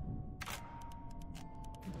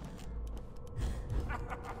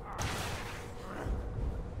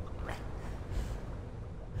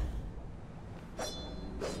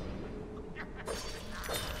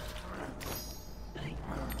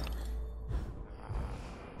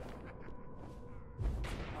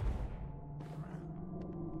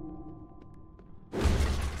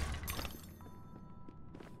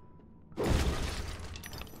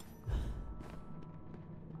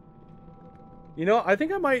 You know, I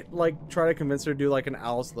think I might, like, try to convince her to do, like, an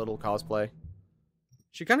Alice Little cosplay.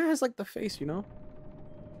 She kind of has, like, the face, you know?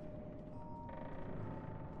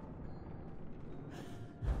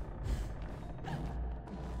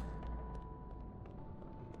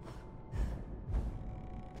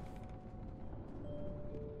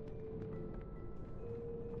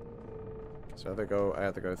 So I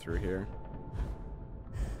have to go through here.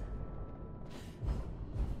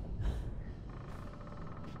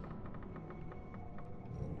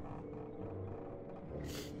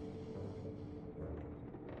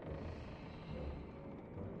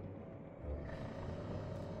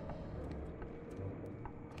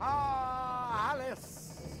 Ah,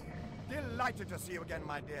 Alice! Delighted to see you again,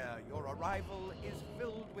 my dear. Your arrival is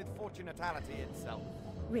filled with fortunatality itself.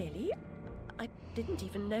 Really? I didn't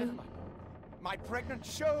even know. My pregnant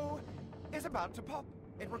show is about to pop.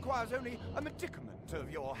 It requires only a medicament of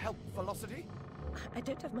your help velocity. I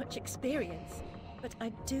don't have much experience, but I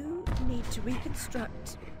do need to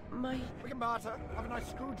reconstruct my... We can barter. Have a nice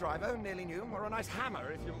screwdriver, nearly new, or a nice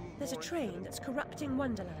hammer if you... There's a train that's corrupting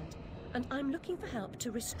Wonderland, and I'm looking for help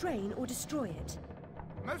to restrain or destroy it.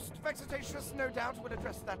 Most vexatious, no doubt, will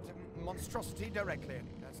address that monstrosity directly.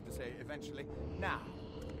 That's to say, eventually. Now,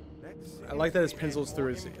 let's... I like that his pencil's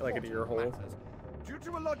through his, like, an ear hole. Matters. Due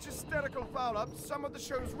to a logisterical foul-up, some of the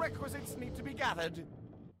show's requisites need to be gathered.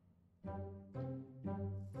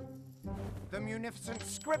 The munificent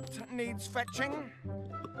script needs fetching.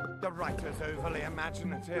 The writer's overly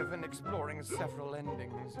imaginative and exploring several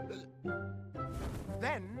endings.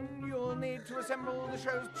 Then you'll need to assemble the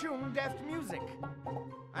show's tune-deft music.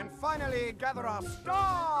 And finally, gather our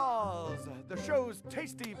stars! The show's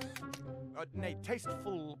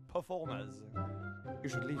tasteful performers. You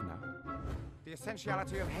should leave now. The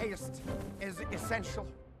essentiality of haste is essential.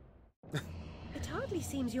 It hardly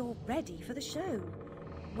seems you're ready for the show.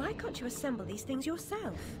 Why can't you assemble these things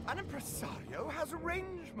yourself? An impresario has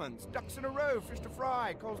arrangements. Ducks in a row, fish to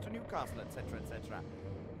fry, calls to Newcastle, etc., etc.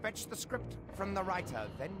 Fetch the script from the writer,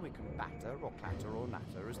 then we can batter or clatter or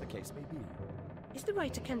natter, as the case may be. Is the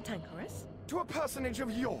writer cantankerous? To a personage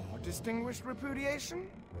of your distinguished repudiation,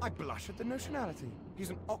 I blush at the notionality.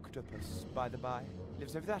 He's an octopus, by the by.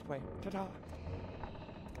 Lives over that way. Ta-ta.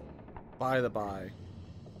 By the by.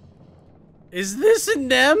 Is this a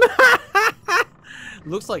Nem?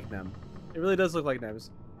 Looks like Nem. It really does look like Nems.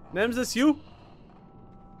 Nems, this you?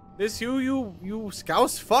 This you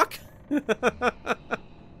scouse fuck?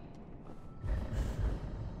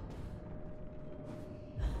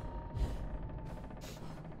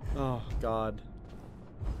 Oh God.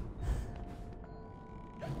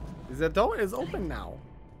 The door is open now.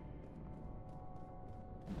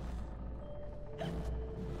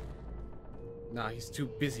 Nah, he's too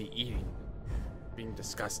busy eating. Being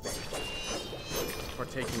disgusting.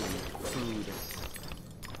 Partaking in food.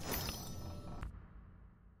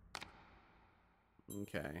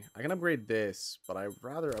 Okay. I can upgrade this, but I'd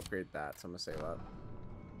rather upgrade that, so I'm gonna say that.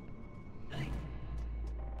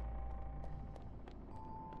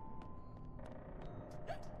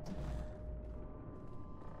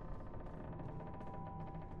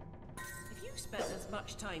 If you spent as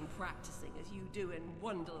much time practicing as you do in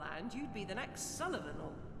Wonderland, you'd be the next Sullivan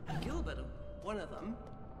or Gilbert or one of them.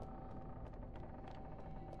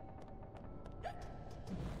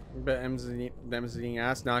 But M's eating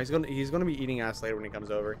ass. No, he's gonna be eating ass later when he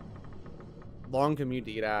comes over. Long commute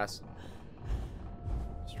to eat ass.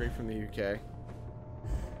 Straight from the UK.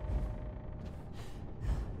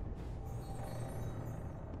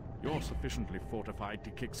 You're sufficiently fortified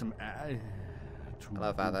to kick some ass to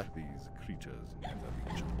Hello, Father. put these creatures in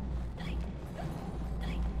the region.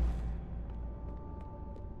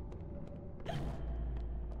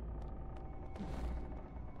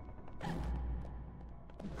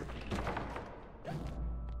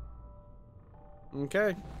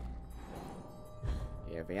 Okay.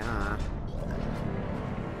 Here we are.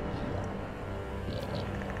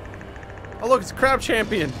 Oh look, it's a crab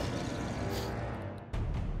champion.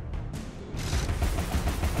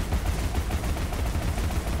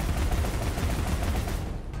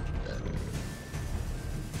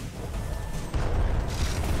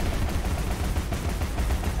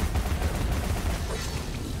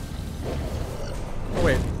 Oh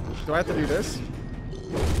wait, do I have to do this?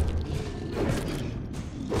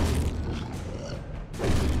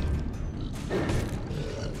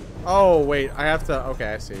 Oh wait, I have to.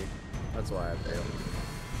 Okay, I see. That's why I failed.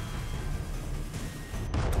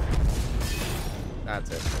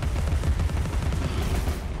 That's it.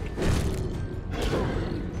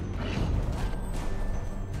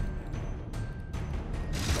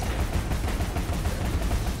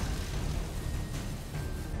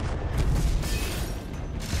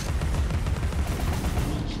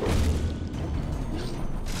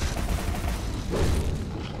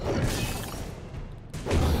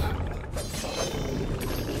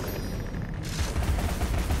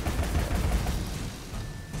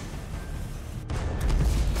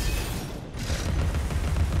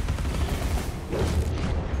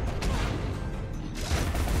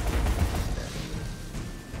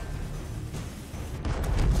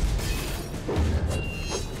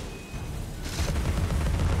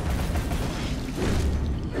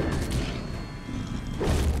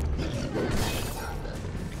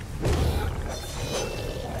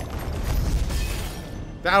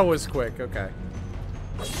 That was quick, okay.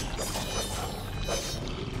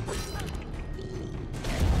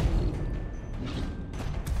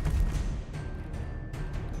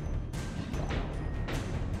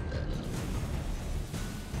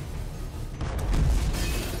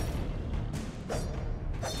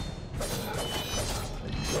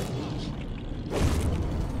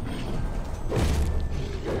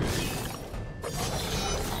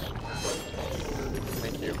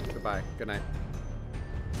 Thank you. Goodbye. Good night.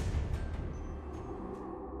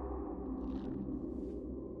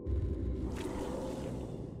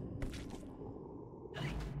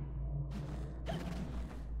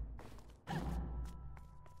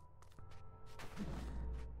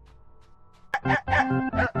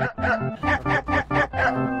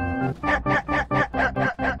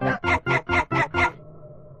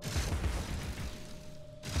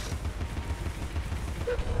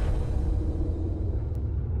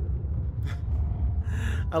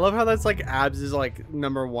 I love how that's like Abs is like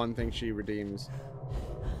 #1 thing she redeems.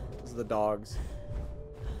 Is the dogs.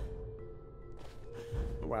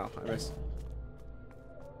 Wow, I missed.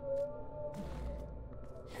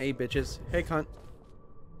 Hey bitches. Hey cunt.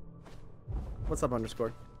 What's up,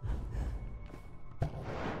 underscore?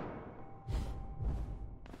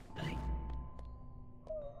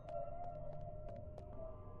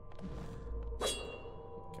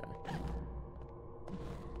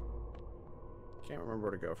 Can't remember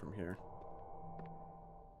where to go from here.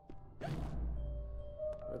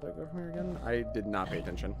 Where did I go from here again? I did not pay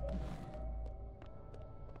attention.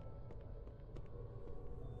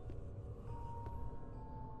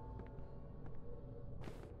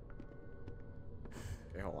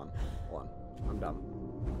 Okay, hold on. Hold on. I'm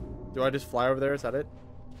dumb. Do I just fly over there? Is that it?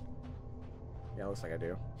 Yeah, looks like I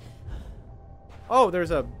do. Oh,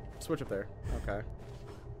 there's a switch up there. Okay.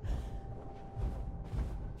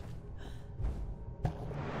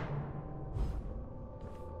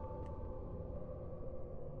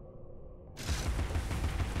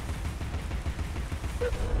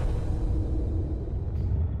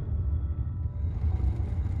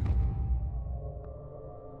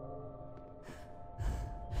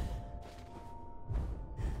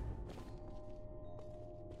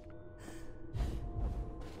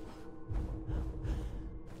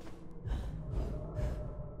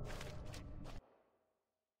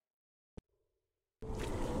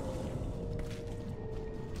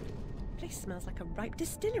 Smells like a ripe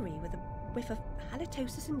distillery with a whiff of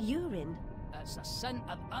halitosis and urine. That's a scent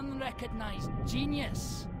of unrecognised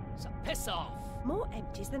genius. So piss off. More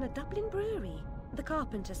empties than a Dublin brewery. The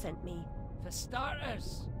carpenter sent me. For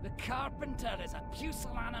starters, the carpenter is a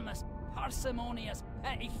pusillanimous, parsimonious,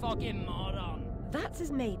 pettifogging moron. That's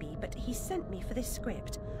as maybe, but he sent me for this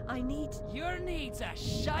script. I need... Your needs are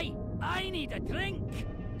shite. I need a drink.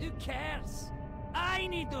 Who cares? I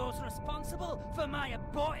need those responsible for my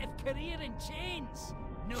abortive career in chains.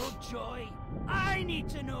 No joy. I need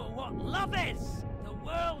to know what love is. The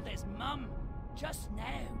world is mum. Just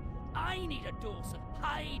now, I need a dose of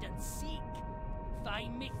hide and seek.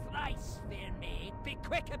 Find me thrice, fair maid. Be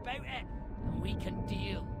quick about it, and we can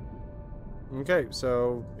deal. Okay,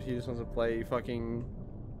 so he just wants to play fucking...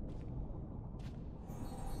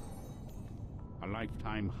 A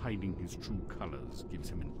lifetime hiding his true colors gives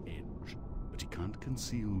him an edge. but he can't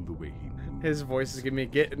conceal the way he moves. His voice is giving me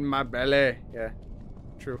get in my belly. Yeah,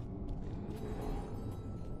 true.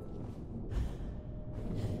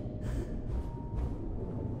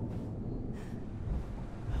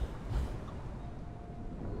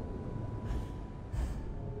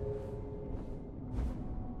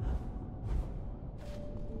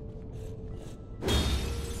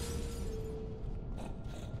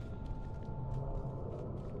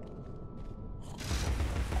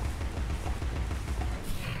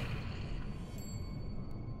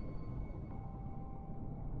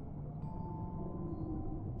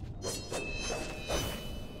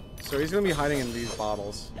 So he's gonna be hiding in these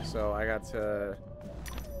bottles. So I got to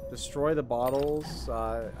destroy the bottles.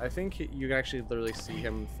 I think you can actually literally see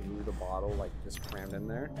him through the bottle, like just crammed in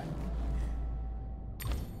there.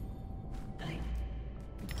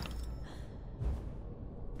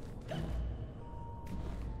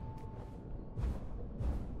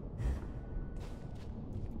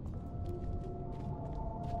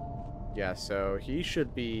 Yeah, so he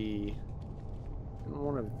should be in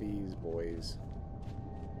one of these boys.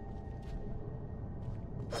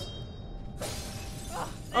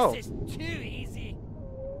 Oh, this is too easy.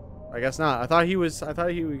 I guess not. I thought we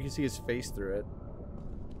could see his face through it.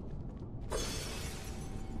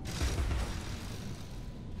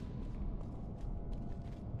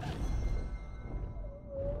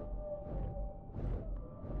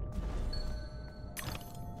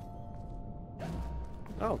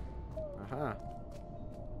 Oh. Aha.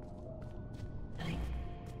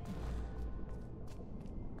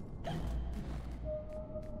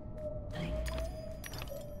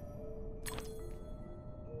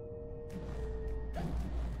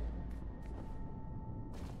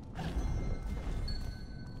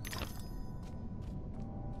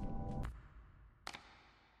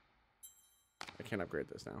 I can't upgrade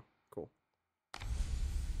this now. Cool.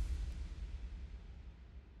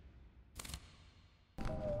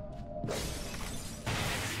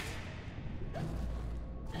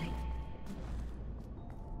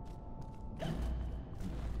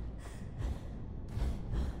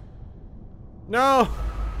 No!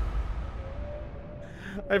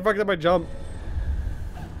 I fucked up my jump.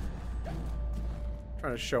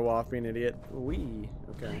 Trying to show off being an idiot. Wee.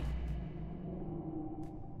 Okay.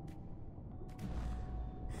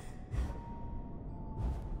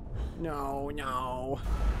 No, no.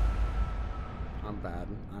 I'm bad.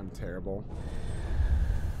 I'm terrible.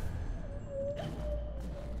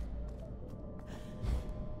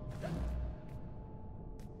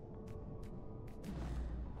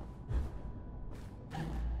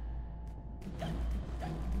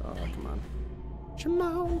 Oh, come on. Come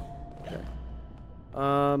on. Okay.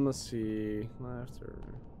 Let's see. Left or...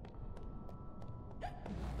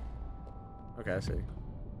 Okay, I see.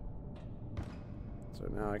 So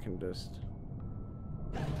now I can just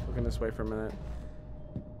look in this way for a minute.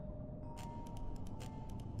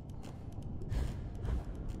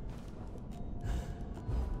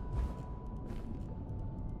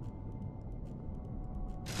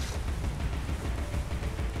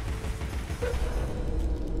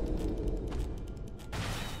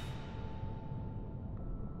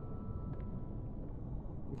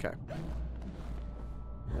 Okay.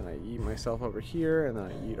 Then I eat myself over here, and then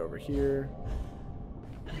I eat over here.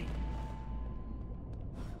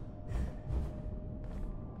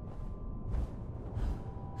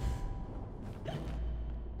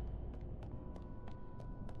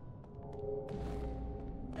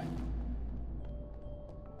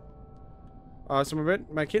 So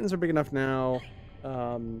my kittens are big enough now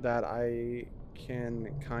that I can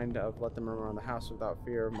kind of let them run around the house without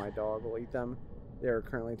fear my dog will eat them. They are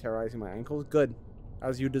currently terrorizing my ankles. Good,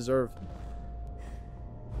 as you deserve.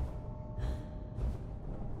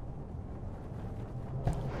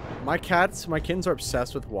 My kittens are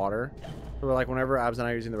obsessed with water. So like whenever Abs and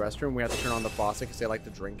I are using the restroom, we have to turn on the faucet because they like to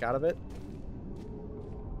drink out of it.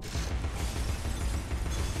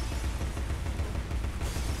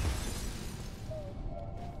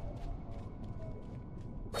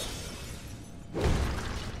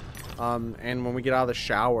 And when we get out of the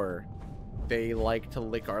shower, they like to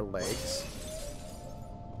lick our legs.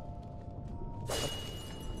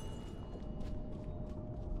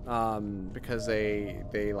 Because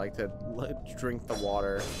they like to drink the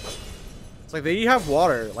water. It's like they have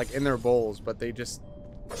water like in their bowls, but they just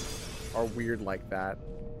are weird like that.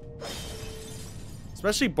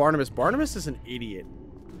 Especially Barnabas. Barnabas is an idiot.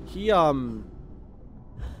 He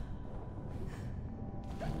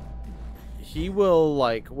will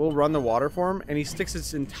we'll run the water for him and he sticks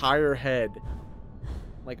his entire head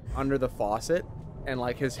like under the faucet and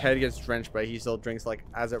like his head gets drenched but he still drinks like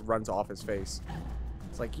as it runs off his face.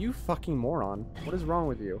 It's like, you fucking moron. What is wrong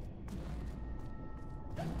with you?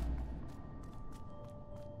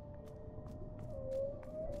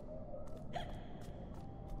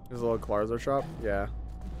 There's a little Clarzo shop? Yeah.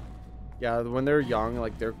 Yeah, when they're young,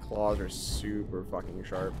 like, their claws are super fucking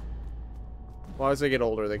sharp. Well, as they get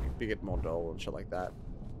older, they get more dull and shit like that.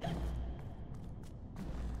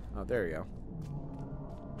 Oh, there you go.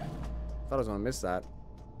 Thought I was gonna miss that.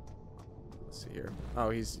 Let's see here. Oh,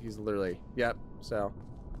 he's literally... Yep, so...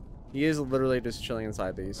 He is literally just chilling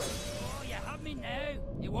inside these. Oh, you have me now.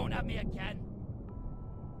 You won't have me again.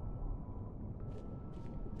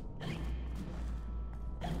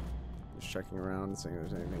 Just checking around, seeing if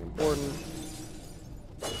there's anything important.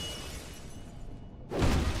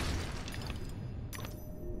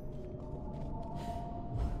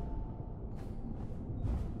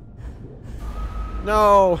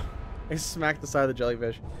 No! I smacked the side of the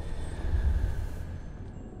jellyfish.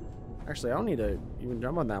 Actually, I don't need to even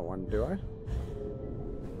jump on that one, do I?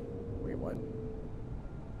 Wait, what?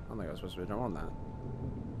 I don't think I was supposed to jump on that.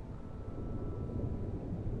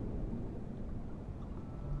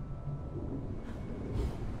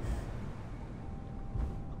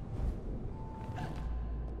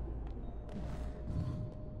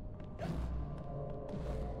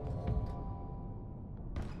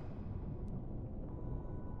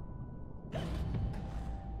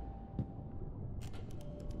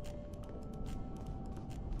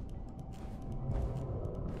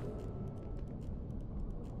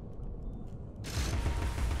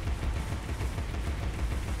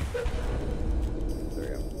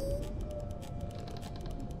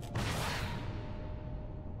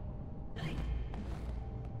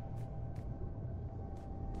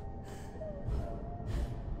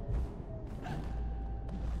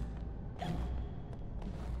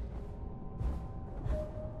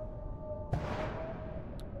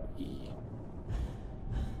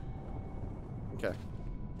 Okay.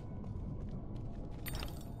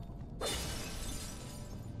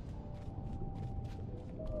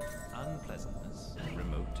 Unpleasantness,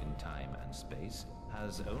 remote in time and space,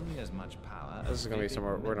 has only as much power as... This is gonna be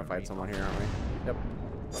somewhere... We're gonna fight someone here, aren't we? Yep.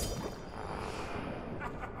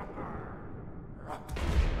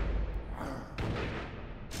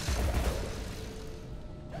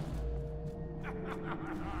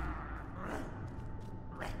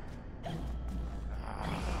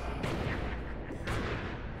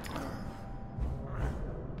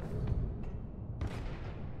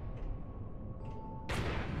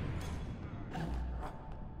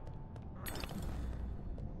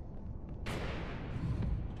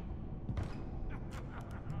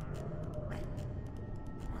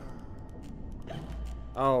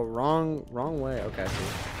 Oh, wrong way. Okay, I see.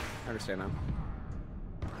 I understand now.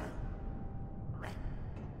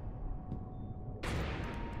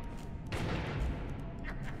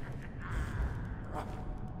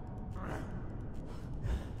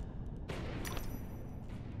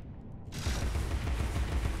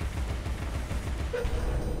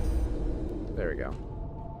 There we go.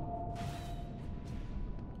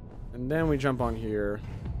 And then we jump on here.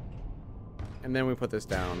 And then we put this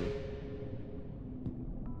down.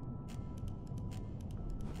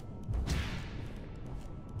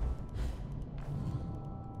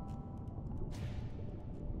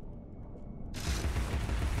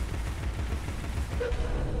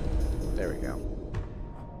 There we go.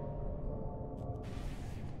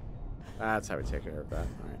 That's how we take care of that.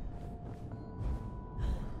 All right.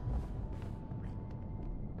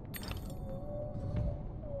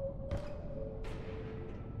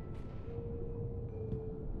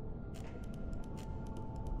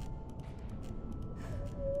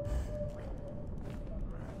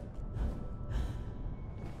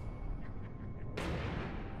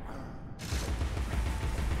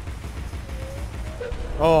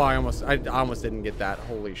 Oh, I almost didn't get that.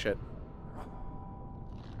 Holy shit.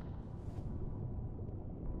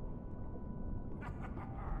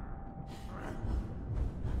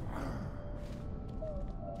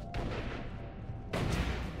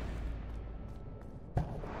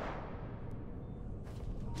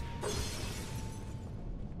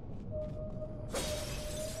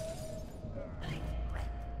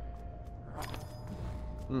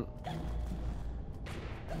 Hmm.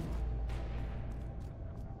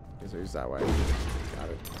 So he's that way. Got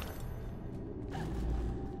it.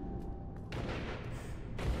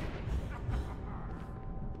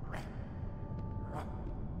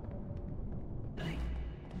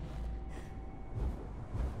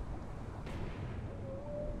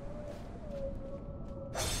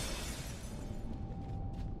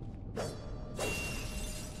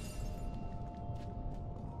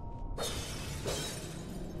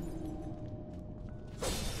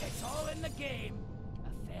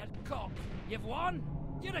 You've won.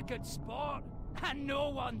 You're a good sport. And no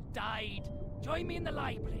one died. Join me in the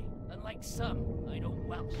library. Unlike some, I don't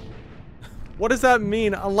Welsh. What does that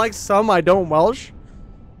mean? Unlike some, I don't Welsh?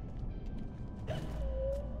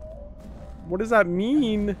 What does that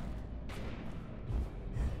mean? The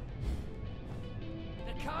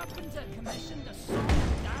carpenter commissioned a song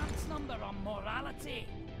and dance number on morality.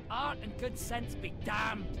 Art and good sense be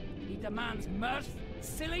damned. He demands mirth,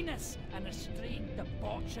 silliness, and extreme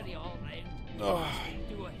debauchery all round.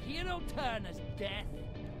 Do a hero turn as death?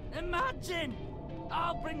 Imagine!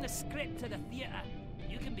 I'll bring the script to the theatre.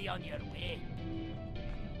 You can be on your way.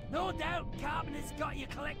 No doubt Carpenter's got you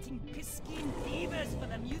collecting piscine divas for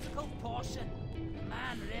the musical portion. The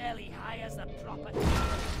man rarely hires a proper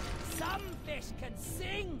talent. Some fish can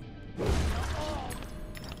sing, not all.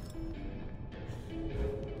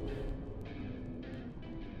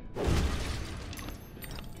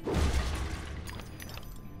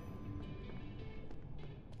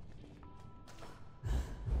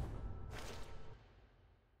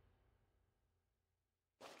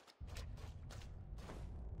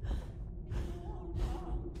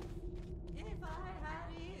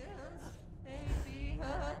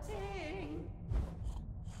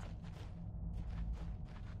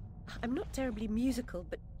 I'm not terribly musical,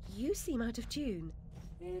 but you seem out of tune.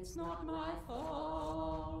 It's not my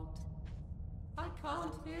fault. I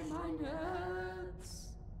can't hear my notes.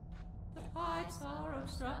 The pipes are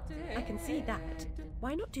obstructed. I can see that.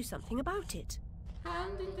 Why not do something about it?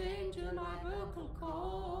 And endanger my vocal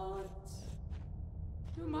cords.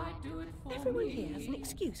 You might do it for Everyone me. here has an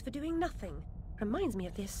excuse for doing nothing. Reminds me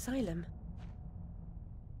of the asylum.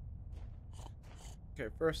 Okay,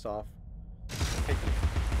 first off,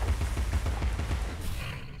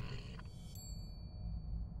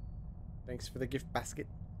 thanks for the gift basket.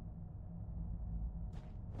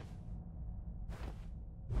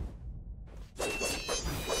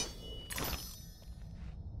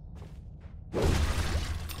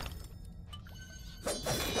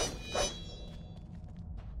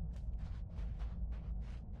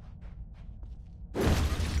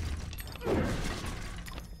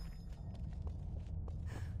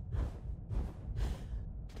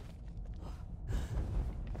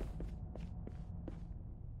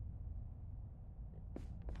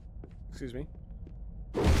 Excuse me.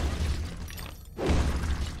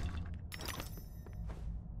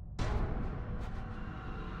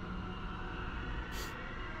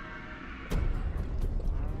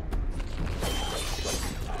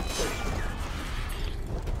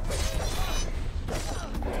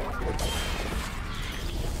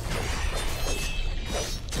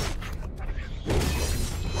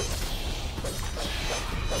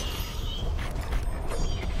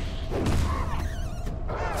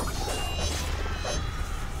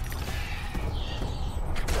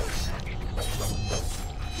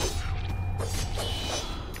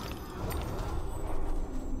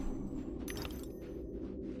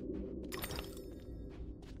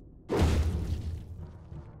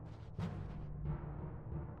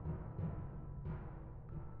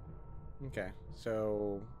 Okay,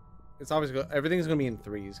 so it's obviously everything's gonna be in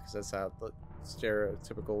threes because that's how the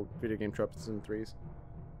stereotypical video game trope is in threes.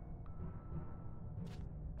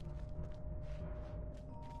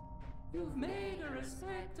 You've made a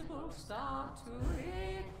respectable start to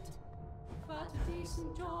it, but a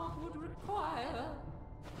decent job would require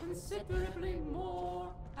considerably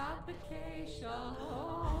more application.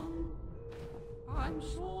 I'm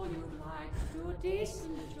sure you'd like to do a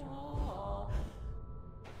decent job.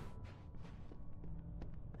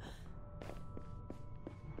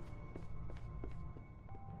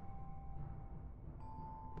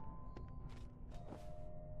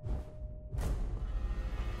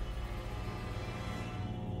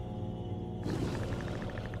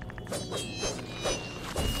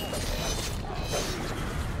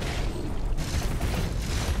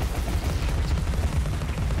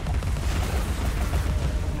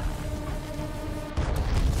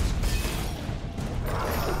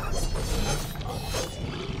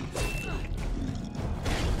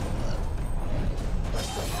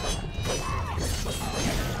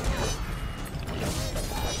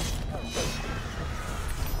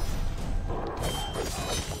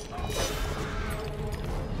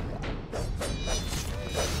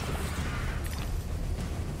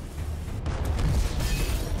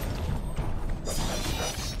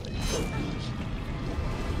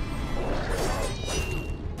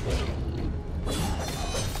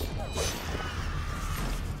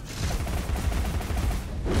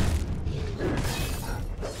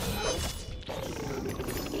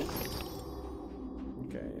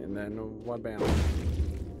 One bound.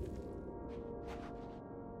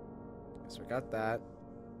 Guess we got that.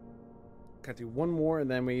 Gotta do one more,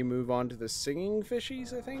 and then we move on to the singing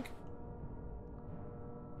fishies, I think.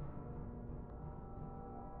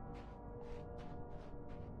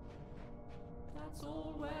 That's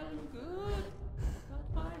all well and good,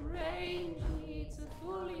 but my range needs a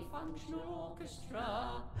fully functional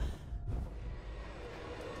orchestra.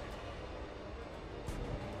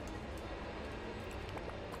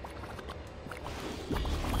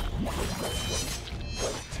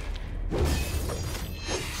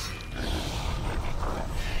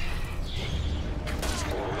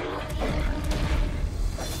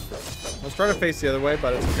 Let's try to face the other way,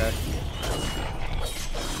 but it's okay.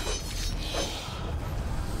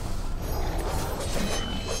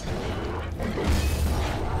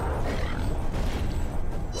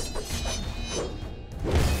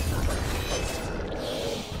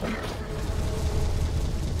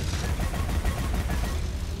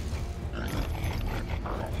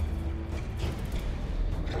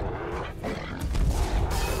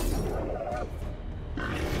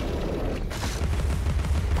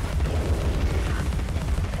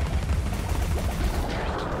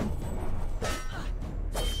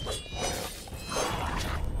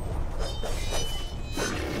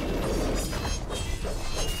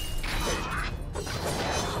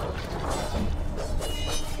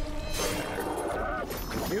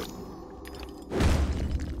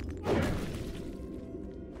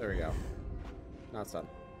 There we go. Now it's done.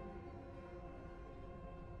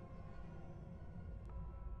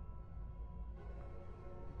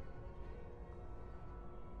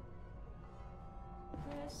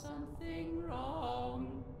 There's something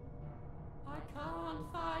wrong. I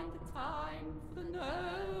can't find the time for the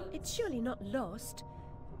note. It's surely not lost.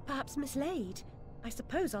 Perhaps mislaid. I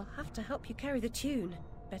suppose I'll have to help you carry the tune.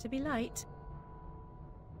 Better be light.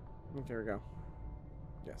 There we go.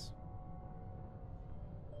 Yes.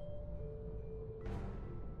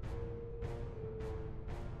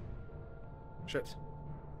 Shit.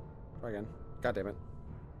 Try again. God damn it.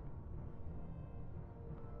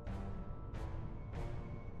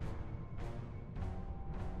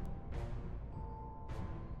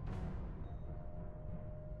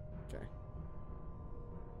 Okay.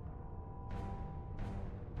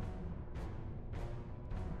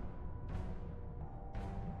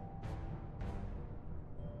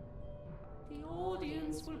 The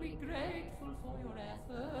audience will be grateful for your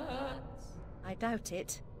efforts. I doubt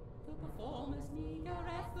it. The performers' meager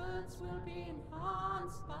efforts will be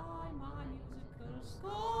enhanced by my musical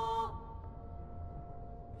score.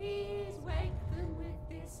 Please wake them with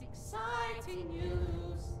this exciting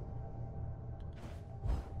news.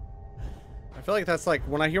 I feel like that's like,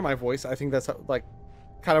 when I hear my voice, I think that's like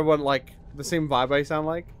kind of what, like, the same vibe I sound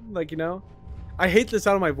like, you know? I hate the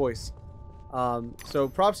sound of my voice. So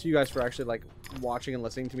props to you guys for actually, like, watching and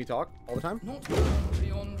listening to me talk all the time. Not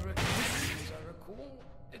beyond recognition, as I recall.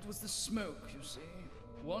 It was the smoke, you see.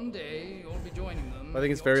 One day, you'll be joining them. I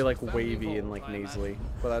think it's very, like, wavy and, like, nasally.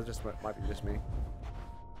 But that just might be just me.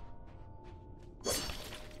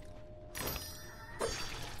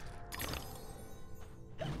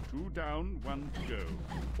 Two down, one to go.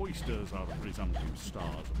 Oysters are the presumptive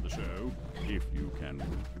stars of the show, if you can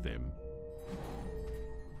work them.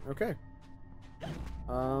 Okay.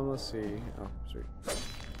 Let's see. Oh, sweet.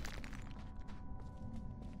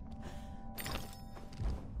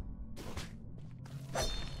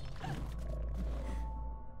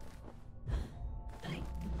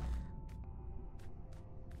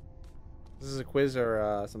 This is a quiz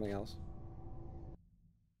or something else?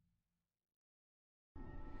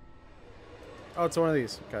 Oh, it's one of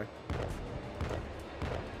these. Okay.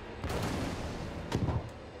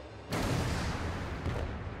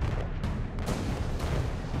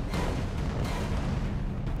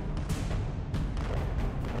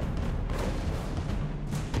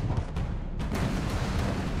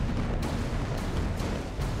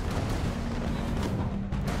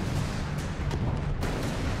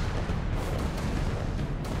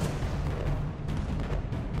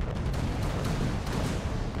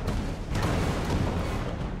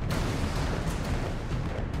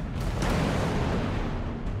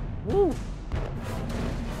 Woo!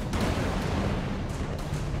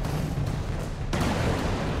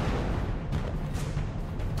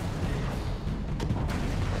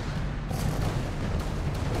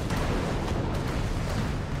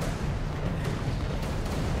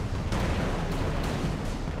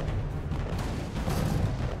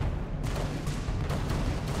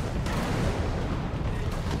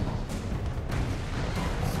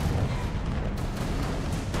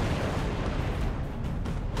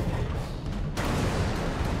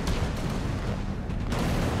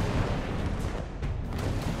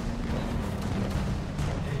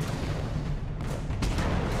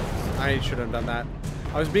 I should have done that.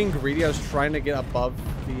 I was being greedy. I was trying to get above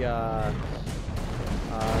the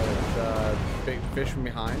big fish from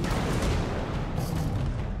behind.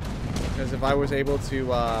 Because if I was able to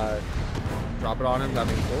drop it on him,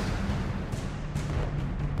 that'd be cool.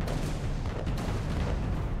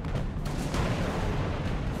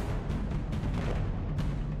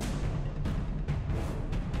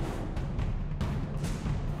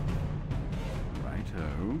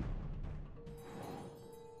 Righto.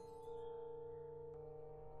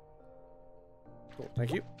 Cool.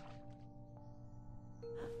 Thank you.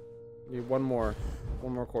 Need one more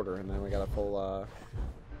quarter, and then we got a full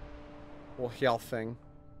health thing.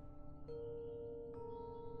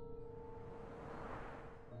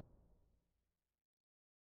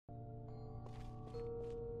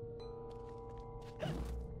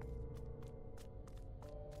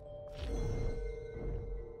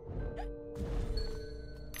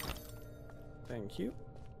 Thank you.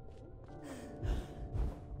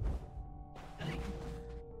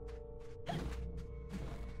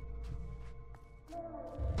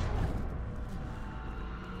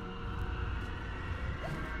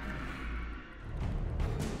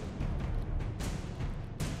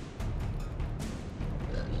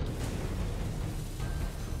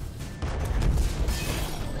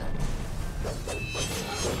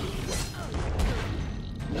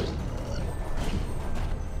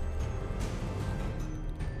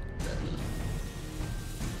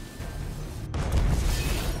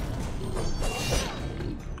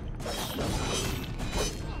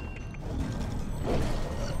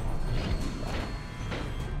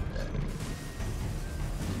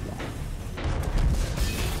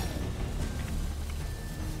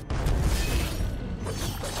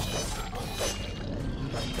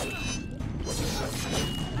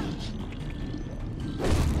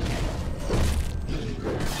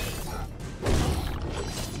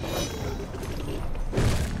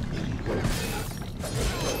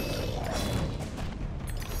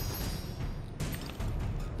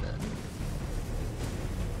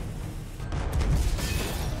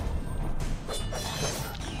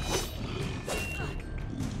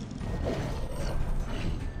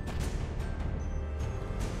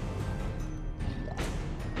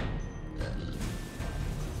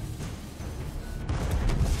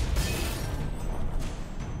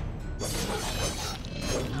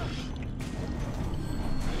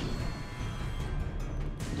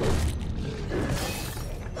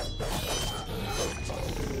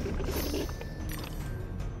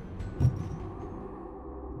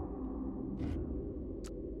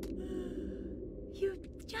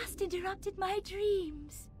 Interrupted my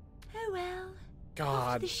dreams. Oh well.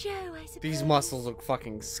 God, the show, I suppose. These muscles look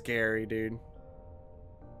fucking scary, dude.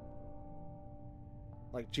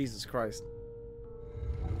 Like, Jesus Christ.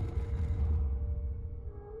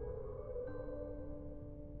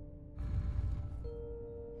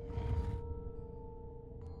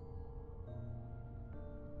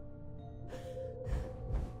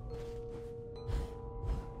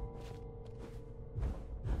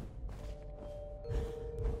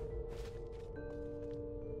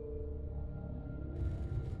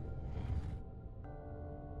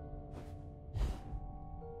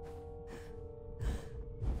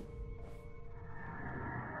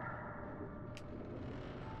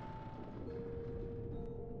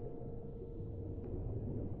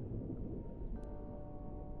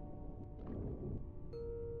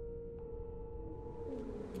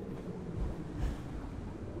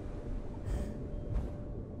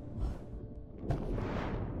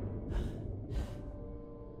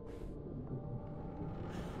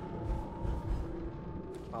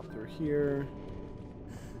 Hop through here.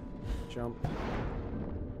 Jump.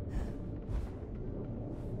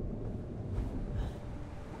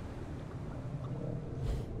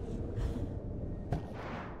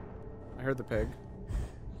 I heard the pig.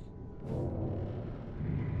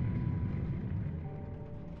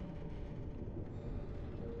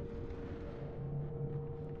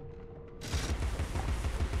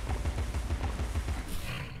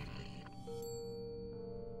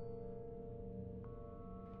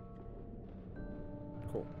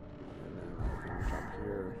 Cool. And then I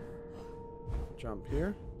can jump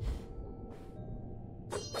here.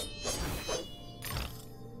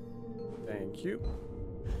 Thank you.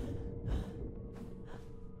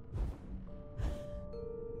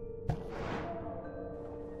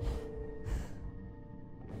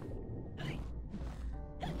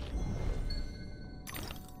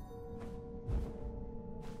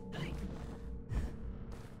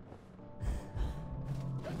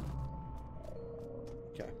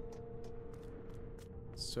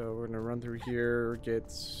 So we're gonna run through here, get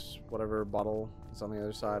whatever bottle It's on the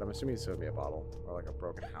other side. I'm assuming it's going to be a bottle or like a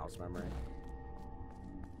broken house memory.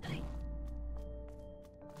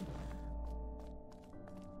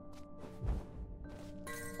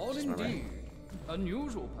 Odd indeed.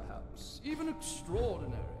 Unusual, perhaps. Even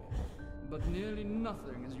extraordinary. But nearly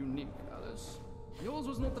nothing is unique, Alice. Yours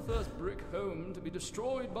was not the first brick home to be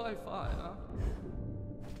destroyed by fire.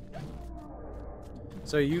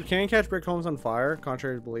 So you can catch brick homes on fire,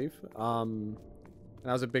 contrary to belief.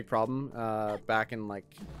 That was a big problem back in, like,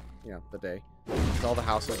 you know, the day. All the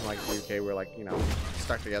houses in, like, the UK were, like, you know,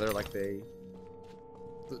 stuck together like the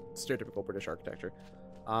stereotypical British architecture.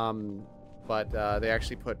 But they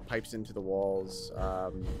actually put pipes into the walls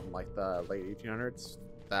in, like, the late 1800s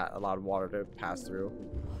that allowed water to pass through.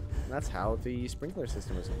 And that's how the sprinkler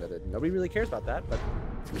system was invented. Nobody really cares about that, but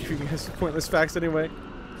giving you guys pointless facts anyway.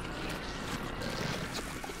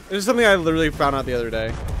 This is something I literally found out the other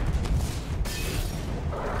day.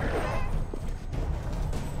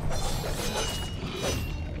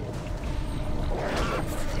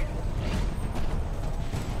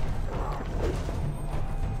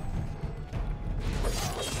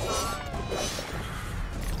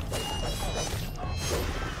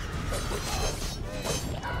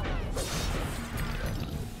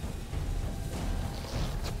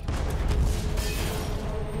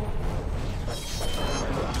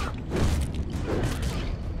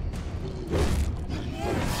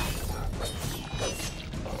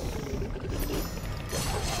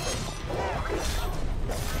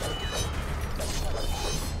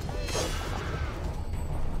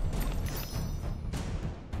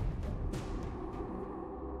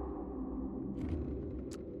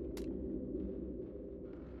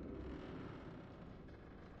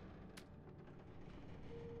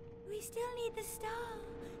 We still need the star.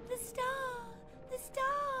 The star. The star.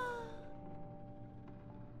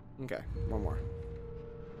 Okay, one more.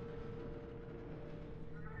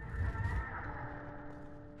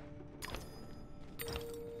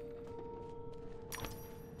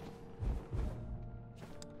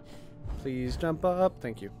 Please jump up.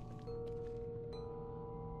 Thank you.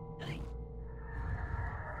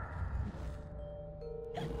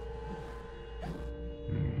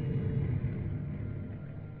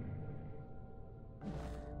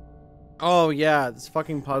 Oh yeah, this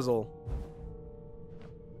fucking puzzle.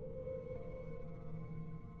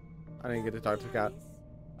 I didn't get to talk to the cat.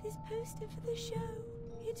 This poster for the show,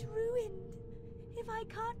 it's ruined. If I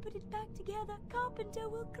can't put it back together, Carpenter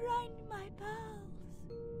will grind my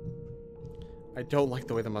pearls. I don't like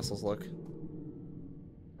the way the muscles look.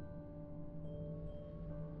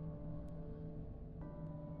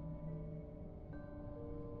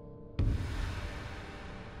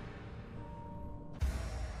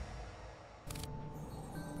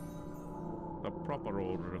 The proper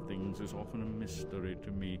order of things is often a mystery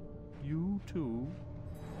to me. You too?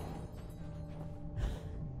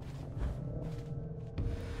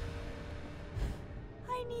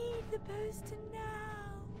 I need the poster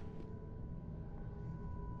now.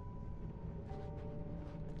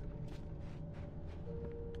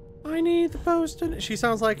 I need the poster. She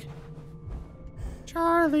sounds like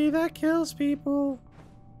Charlie that kills people.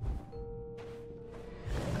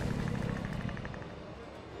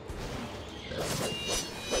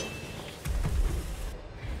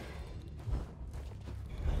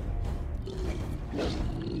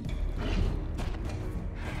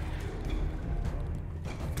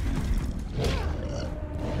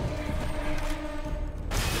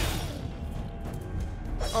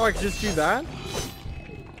 Oh, I can just do that?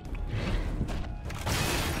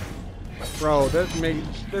 Bro,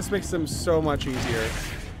 this makes them so much easier.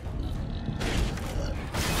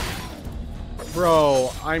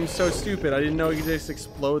 Bro, I'm so stupid. I didn't know you could just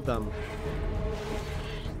explode them.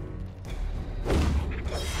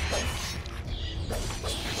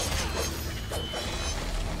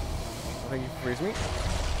 I think you freeze me.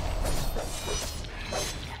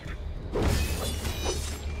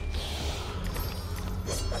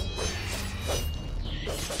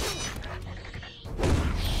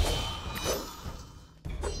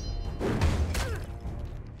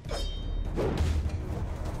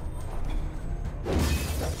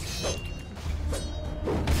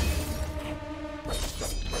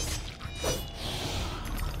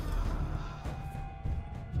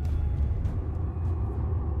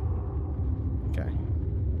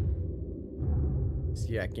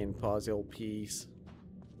 Yakin puzzle piece.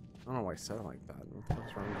 I don't know why I said it like that. What the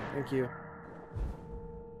fuck's wrong with me? Thank you.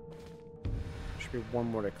 Should be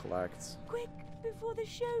one more to collect. Quick, before the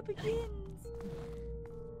show begins.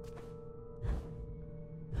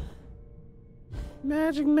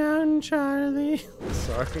 Magic Mountain Charlie.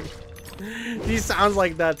 Sorry. He sounds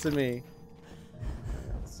like that to me.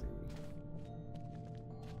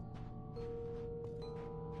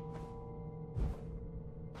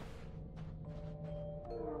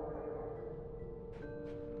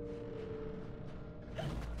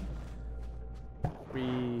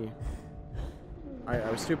 I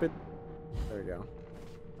was stupid. There we go.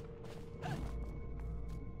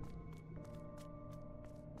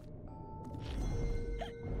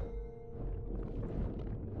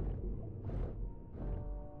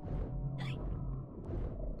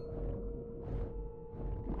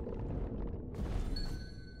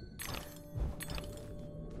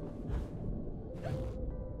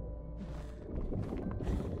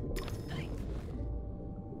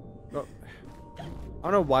 I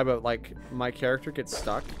don't know why, but like my character gets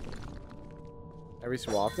stuck every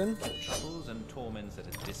so often. Troubles and torments at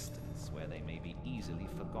a distance where they may be easily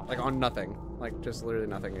forgotten. Like on nothing. Like just literally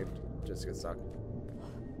nothing. It just gets stuck.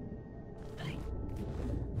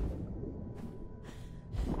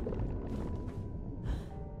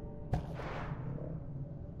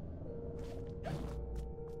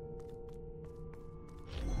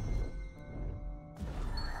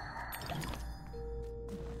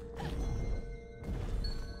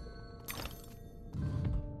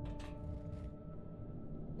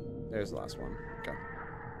 There's the last one. Okay.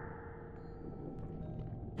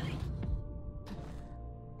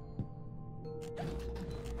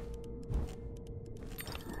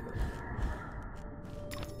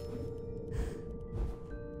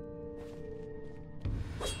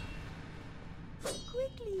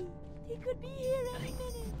 Quickly! He could be here any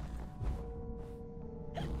minute.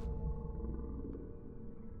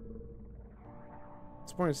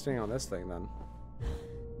 What's the point of staying on this thing then?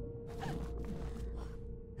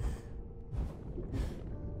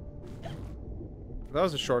 If that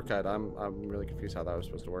was a shortcut, I'm really confused how that was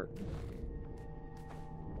supposed to work.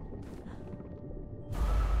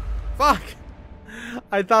 Fuck!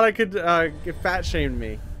 I thought I could get fat shamed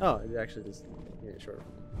me. Oh, it actually just made it shorter.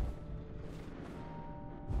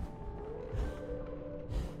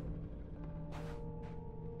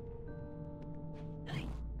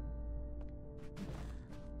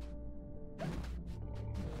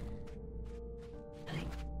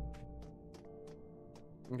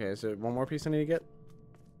 Okay, is there one more piece I need to get?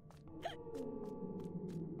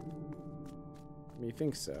 You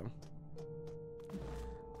think so?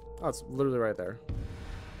 Oh, it's literally right there.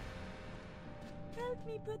 Help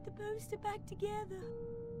me put the poster back together.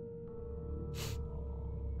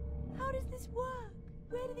 How does this work?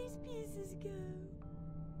 Where do these pieces go?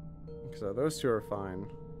 So those two are fine.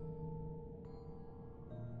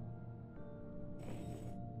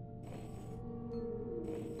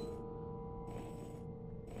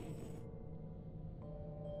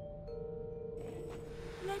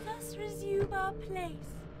 Let us resume our place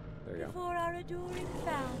There you go. before our adoring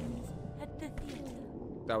fans at the theater.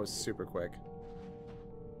 That was super quick.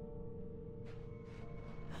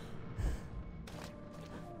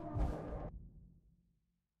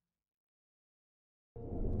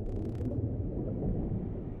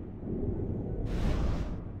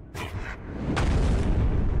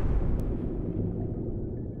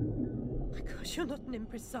 My gosh, you're not an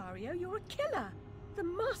impresario, you're a killer. The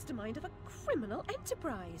mastermind of a criminal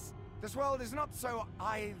enterprise. This world is not so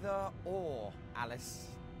either or, Alice.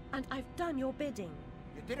 And I've done your bidding.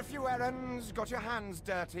 You did a few errands, got your hands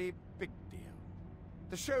dirty, big deal.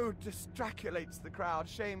 The show distraculates the crowd,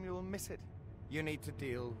 shame you'll miss it. You need to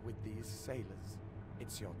deal with these sailors.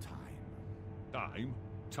 It's your time. Time?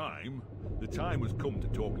 Time? The time has come to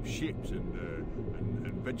talk of ships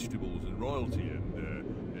and vegetables and royalty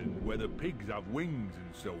and whether pigs have wings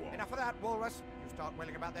and so on. Enough of that, Walrus. You start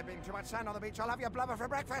wailing about there being too much sand on the beach, I'll have your blubber for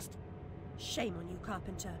breakfast. Shame on you,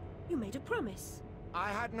 Carpenter. You made a promise. I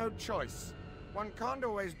had no choice. One can't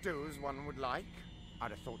always do as one would like.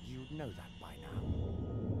 I'd have thought you'd know that by now.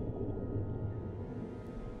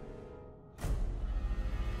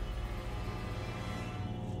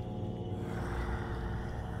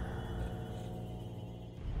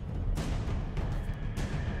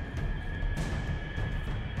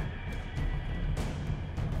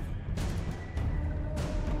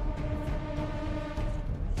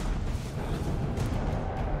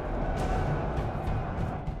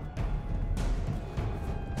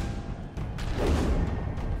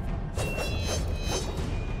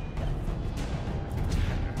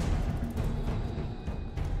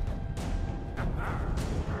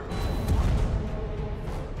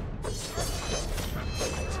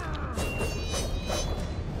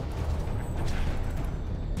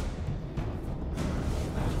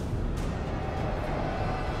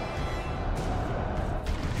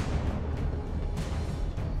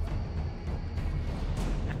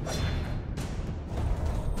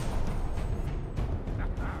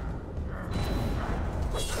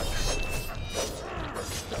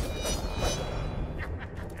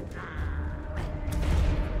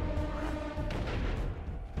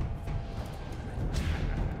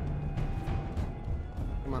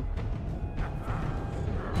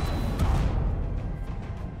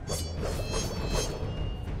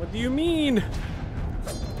 What do you mean?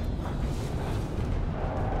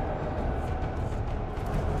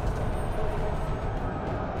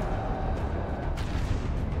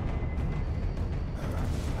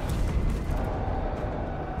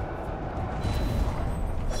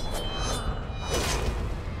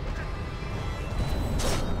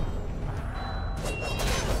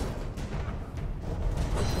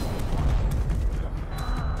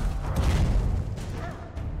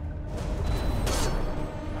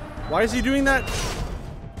 Why is he doing that?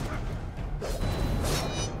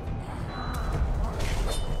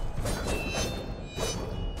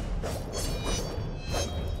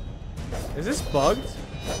 Is this bugged?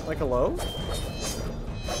 Like, hello?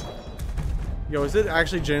 Yo, is it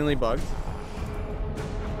actually genuinely bugged?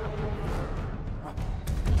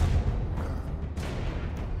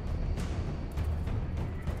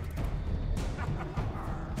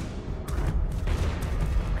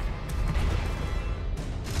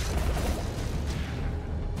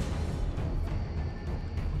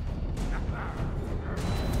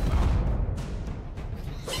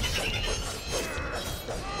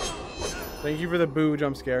 Thank you for the boo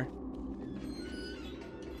jump scare.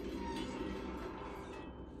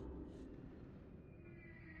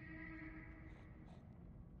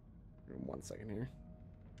 One second here.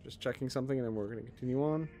 Just checking something and then we're going to continue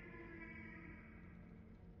on.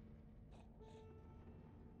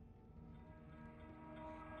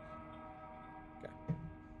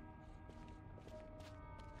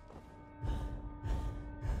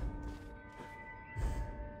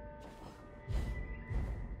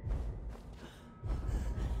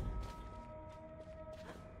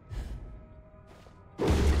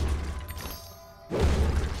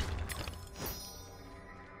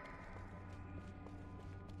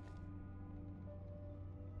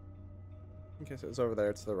 Okay, so it's over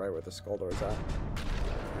there to the right where the skull door is at.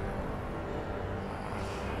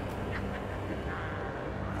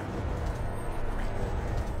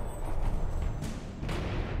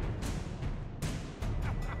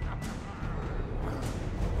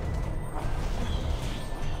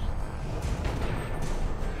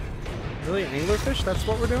 Really, anglerfish? That's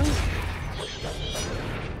what we're doing?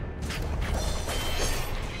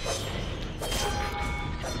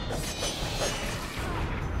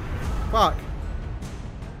 Fuck.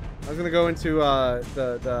 I was gonna go into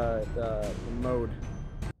the mode.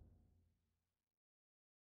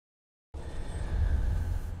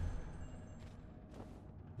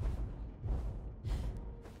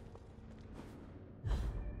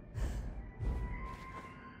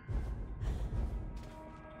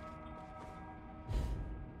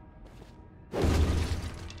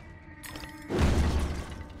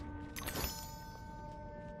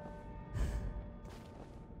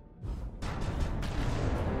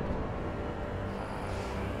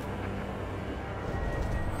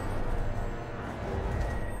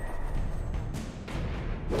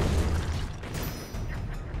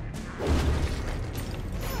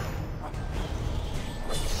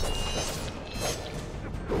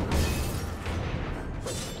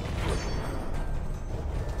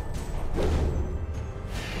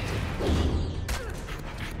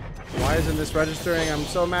 Why isn't this registering? I'm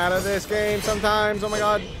so mad at this game sometimes. Oh my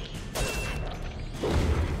god.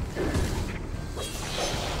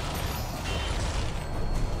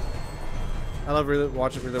 I love really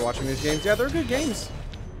watching these games. Yeah, they're good games.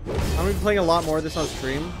 I'm gonna be playing a lot more of this on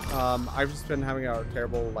stream. I've just been having a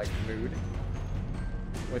terrible like mood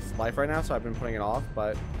with life right now, so I've been putting it off.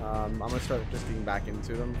 But I'm gonna start just getting back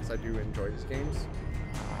into them because I do enjoy these games.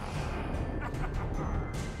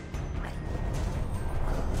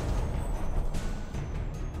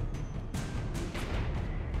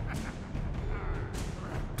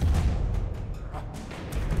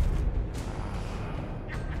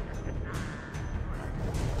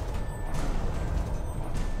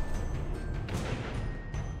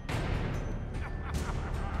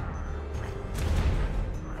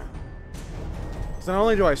 So not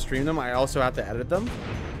only do I stream them, I also have to edit them.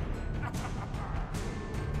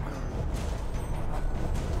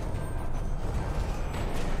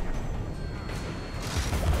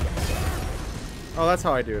 Oh, that's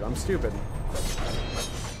how I do it. I'm stupid.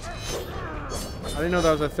 I didn't know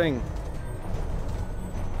that was a thing.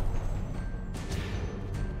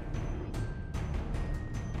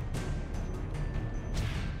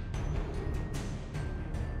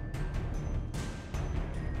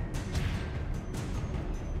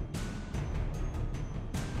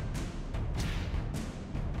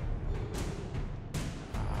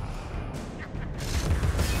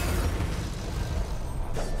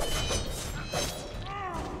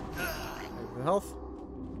 Health.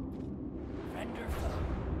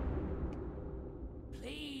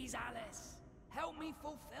 I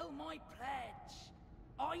fulfill my pledge.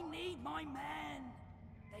 I need my men.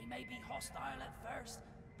 They may be hostile at first,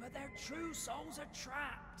 but their true souls are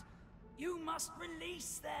trapped. You must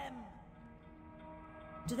release them.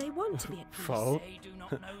 Do they want to be at peace? Foe? They do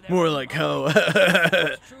not know their More own like mind. hoe.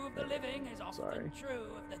 What's true of the living is often Sorry. true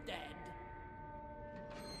of the dead.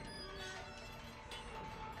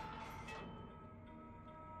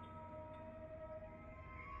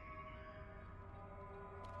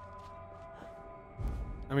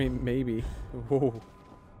 I mean, maybe. Whoa.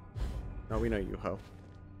 No, we know you, ho.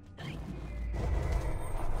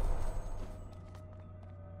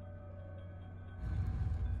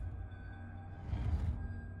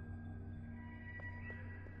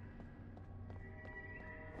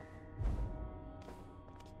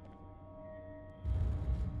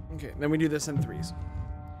 Okay, then we do this in threes.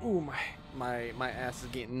 Ooh, my ass is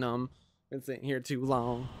getting numb. Been sitting here too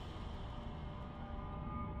long.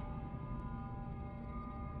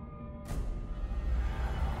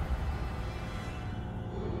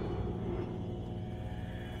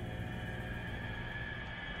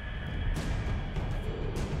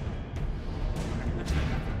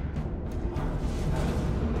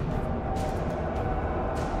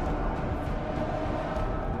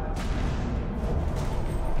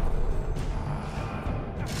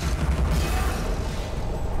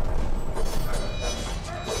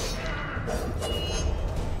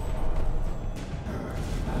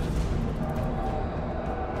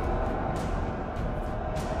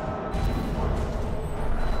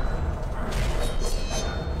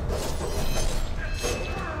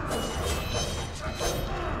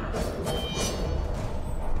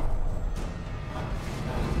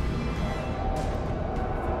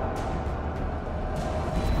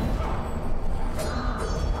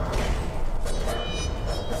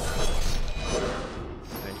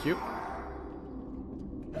 Thank you.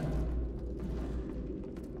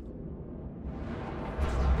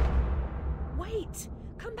 Wait!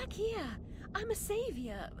 Come back here! I'm a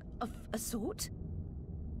savior of a sort.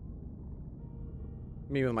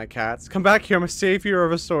 Me with my cats. Come back here, I'm a savior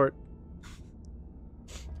of a sort.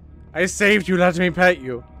 I saved you, let me pet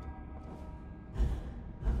you.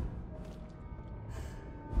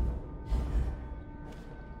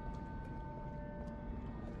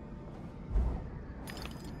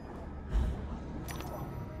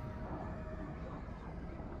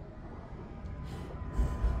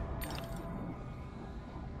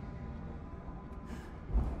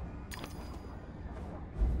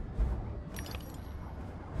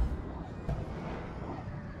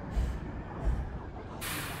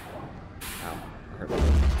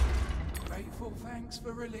 Grateful thanks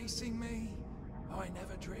for releasing me. I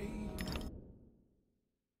never dreamed.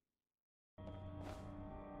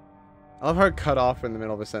 I love how it cut off in the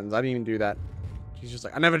middle of a sentence. I didn't even do that. She's just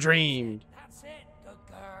like, I never dreamed. That's it, good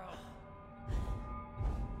girl.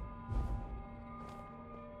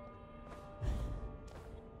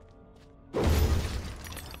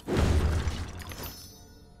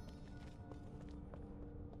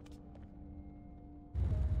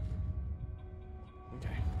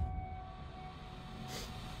 Okay.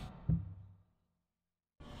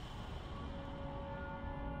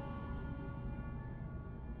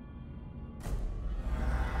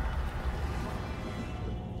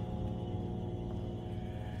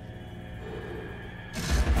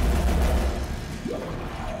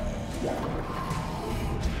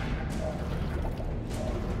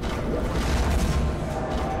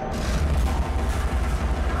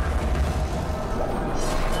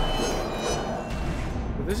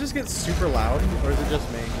 Did this just get super loud, or is it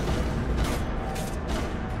just me?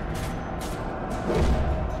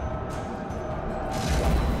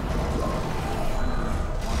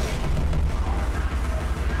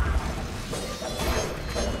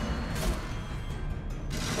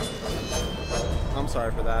 I'm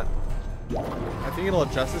sorry for that. I think it'll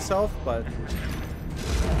adjust itself, but...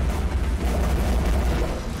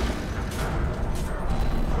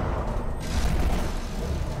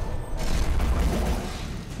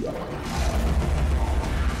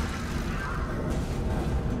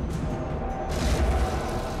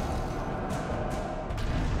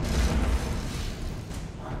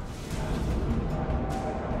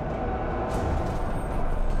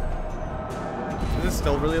 Is this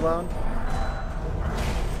still really loud?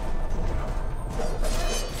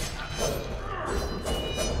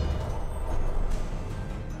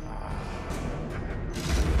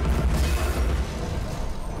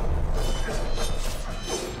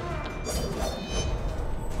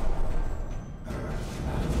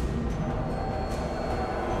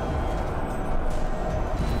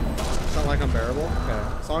 It's not like unbearable? Okay.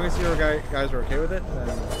 As long as you guys are okay with it, then...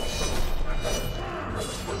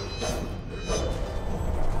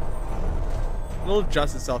 It'll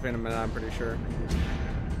adjust itself in a minute, I'm pretty sure.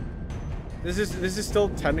 This is still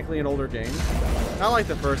technically an older game. Not like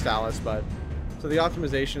the first Alice, but so the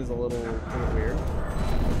optimization is a little weird.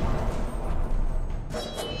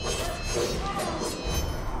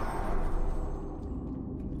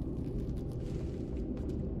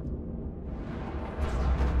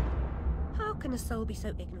 How can a soul be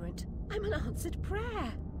so ignorant? I'm an answered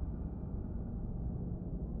prayer.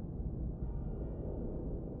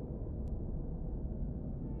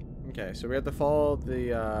 Okay, so we have to follow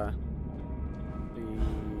the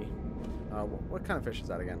what kind of fish is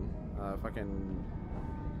that again? Fucking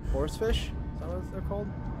horsefish? Is that what they're called?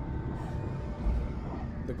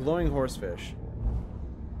 The glowing horsefish.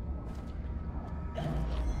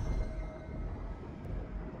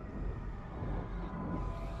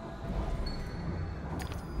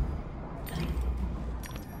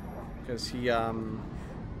 Because he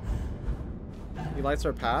lights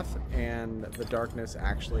our path, and the darkness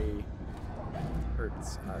actually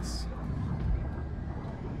hurts us.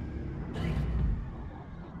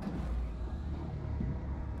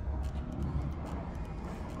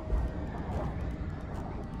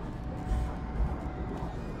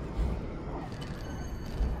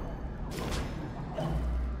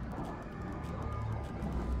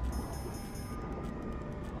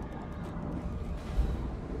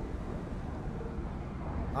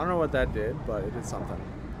 I don't know what that did, but it did something.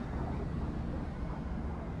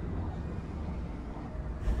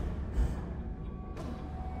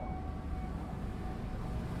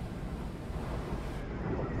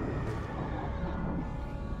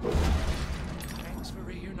 Thanks for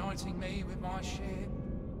reuniting me with my ship.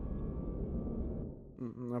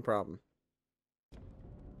 No problem.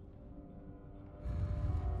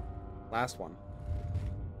 Last one.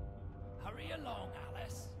 Hurry along,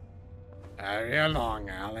 Alice. Hurry along,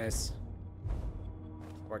 Alice.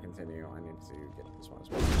 Before I continue, I need to get this one as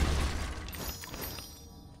well.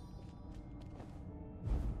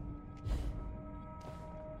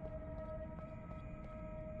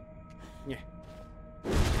 Yeah.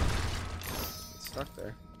 It's stuck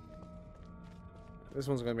there. This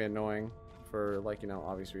one's gonna be annoying for, like, you know,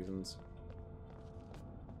 obvious reasons.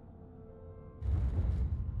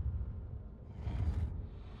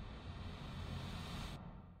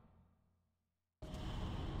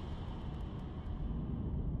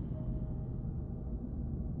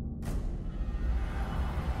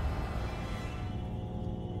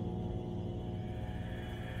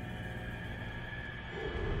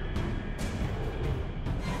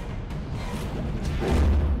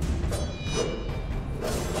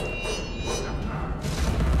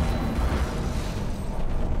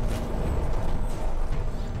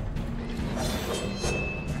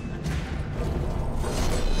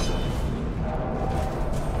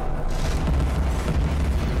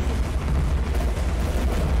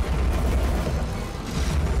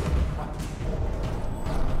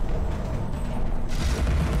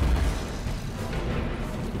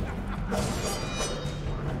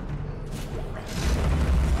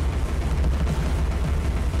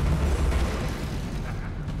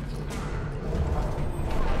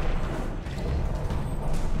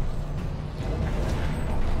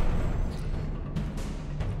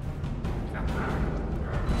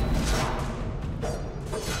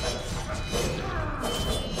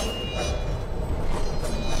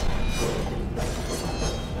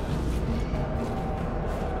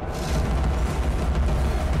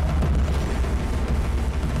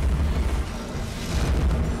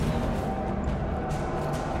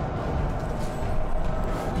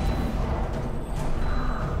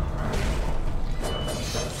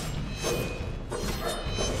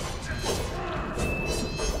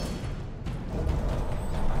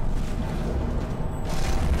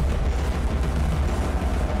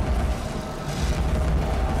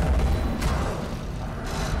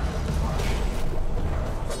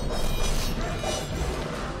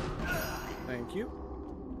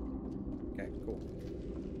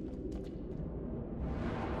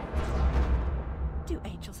 Do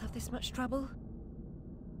angels have this much trouble?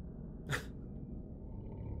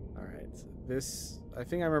 Alright, this... I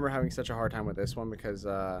think I remember having such a hard time with this one because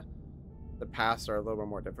the paths are a little bit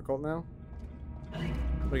more difficult now.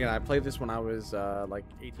 But again, I played this when I was like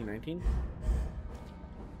 18, 19.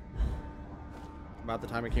 About the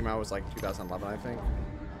time it came out was like 2011, I think.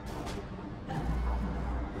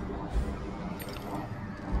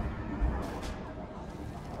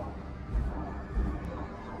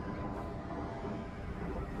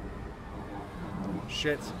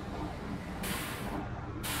 Shit.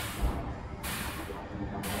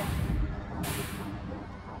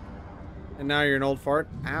 And now you're an old fart?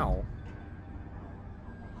 Ow.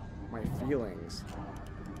 My feelings.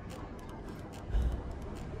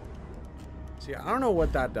 See, I don't know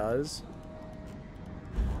what that does.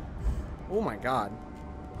 Oh my god.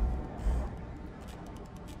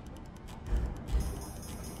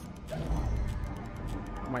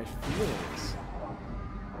 My feelings.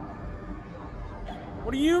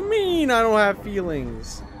 What do you mean I don't have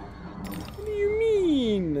feelings? What do you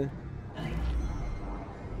mean?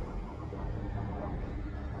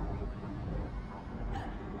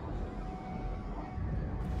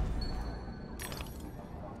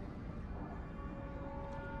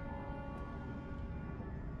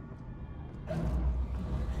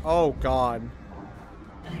 Oh god.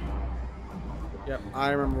 Yep, I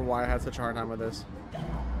remember why I had such a hard time with this.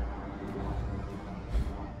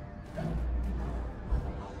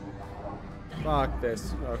 Fuck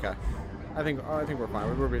this. Okay. I think we're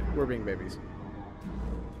fine. We're being babies.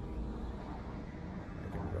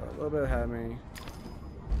 I can go a little bit ahead of me.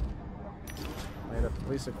 Light up at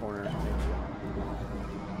least a corner. Thank you.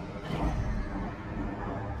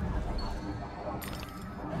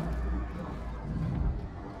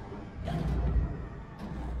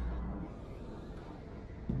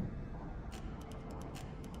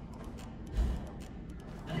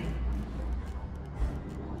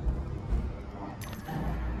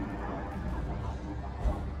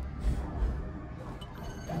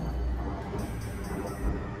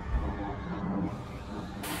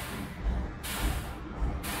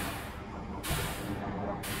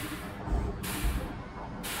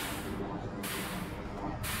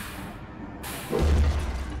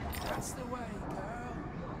 That's the way, girl.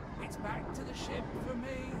 It's back to the ship for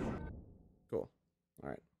me. Cool.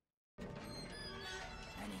 Alright.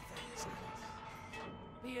 Many thanks, Alice.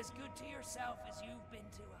 Be as good to yourself as you've been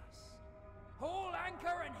to us. Haul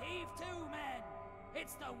anchor and heave to, men.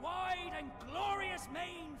 It's the wide and glorious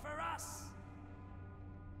main for us.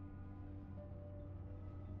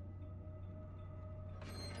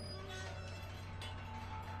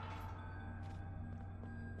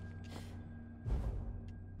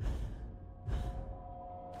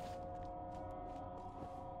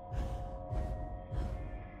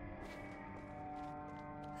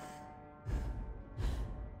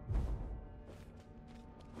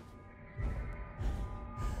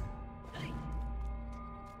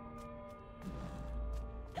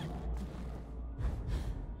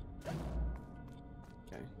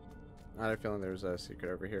 I had a feeling there was a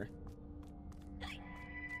secret over here.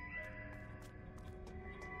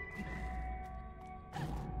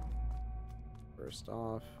 First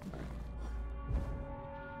off, right.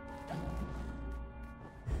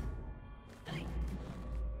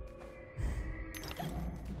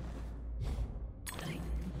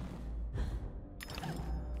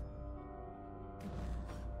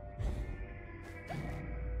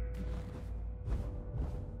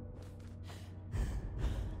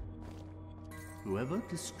 Whoever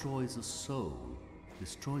destroys a soul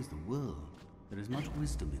destroys the world. There is much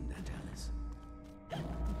wisdom in that, Alice.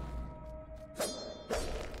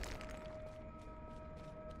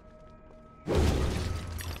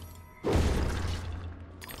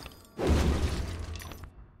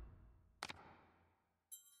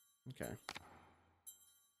 Okay.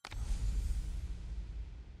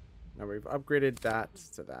 Now we've upgraded that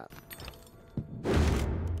to that.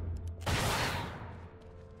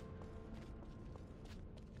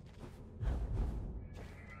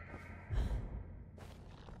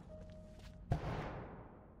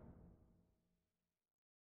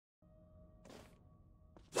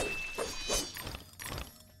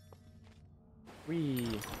 Wee.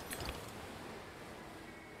 There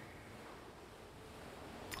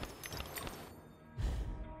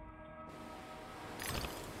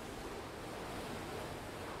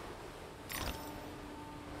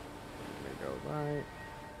we go, right.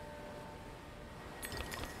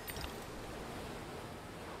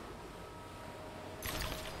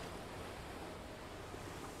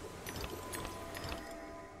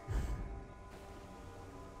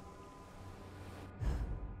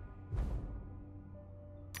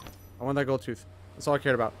 I want that gold tooth. That's all I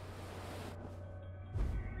cared about.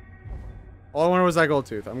 All I wanted was that gold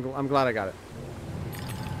tooth. I'm glad I got it.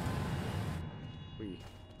 Wee.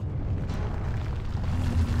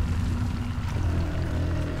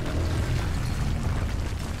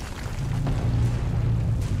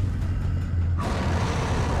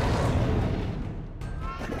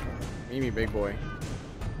 Amy, big boy.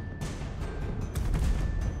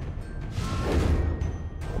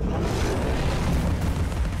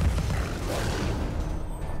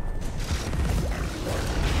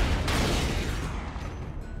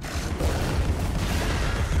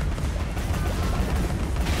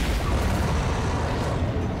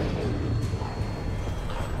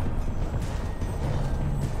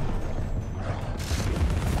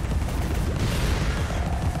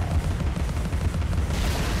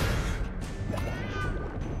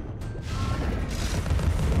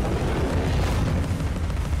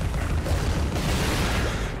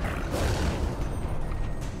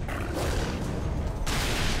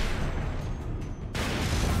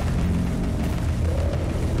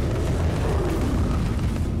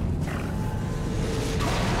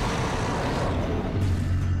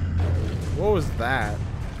 was that?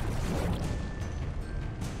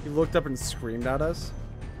 He looked up and screamed at us.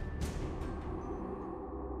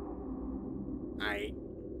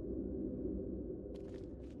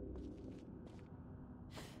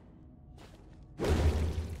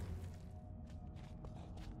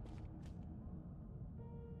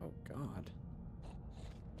 Oh God.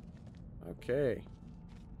 Okay.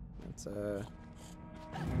 That's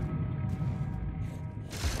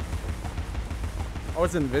Oh,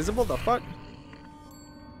 it's invisible? The fuck?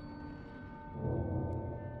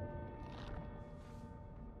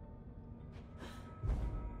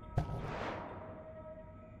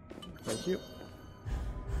 Thank you.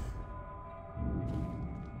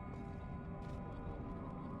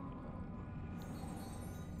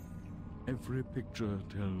 Every picture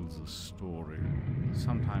tells a story.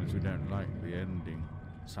 Sometimes we don't like the ending.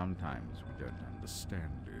 Sometimes we don't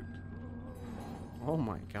understand it. Oh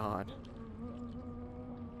my God.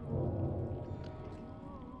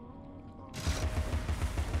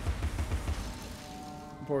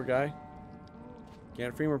 Poor guy.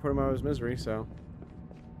 Can't free him or put him out of his misery, so.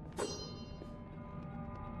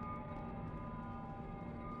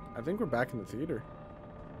 I think we're back in the theater.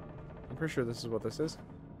 I'm pretty sure this is what this is.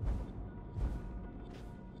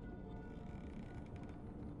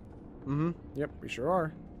 Mm-hmm. Yep, we sure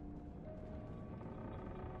are.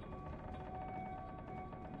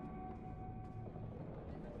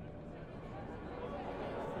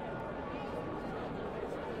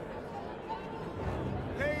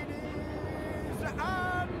 Ladies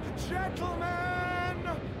and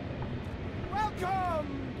gentlemen, welcome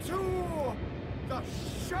to the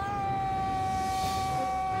show!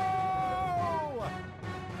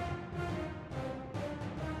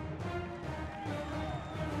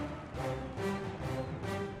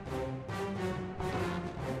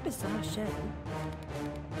 Bizarre show.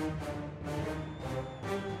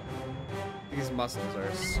 These muscles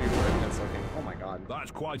are super intense looking. Oh my God.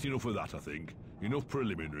 That's quite enough of that, I think. Enough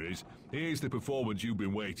preliminaries. Here's the performance you've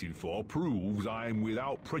been waiting for. Proves I'm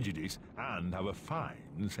without prejudice and have a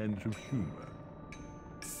fine sense of humour.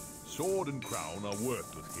 Sword and crown are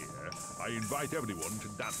worthless here. I invite everyone to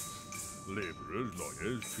dance. Labourers,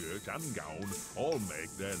 lawyers, church and gown all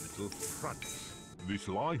make their little prance. This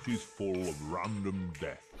life is full of random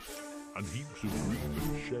death and heaps of grief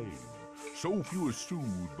and shame. So few are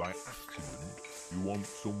soothed by accident, you want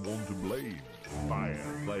someone to blame.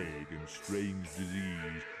 Fire, plague and strange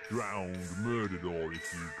disease, drowned, murdered or,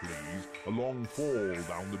 if you please, a long fall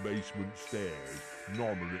down the basement stairs.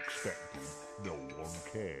 None are expected, no one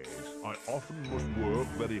cares. I often must work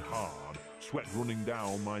very hard, sweat running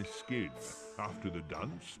down my skin. After the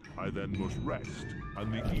dance, I then must rest,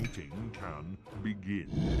 and the eating can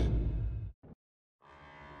begin.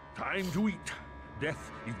 Time to eat.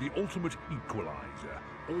 Death is the ultimate equalizer.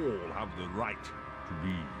 All have the right to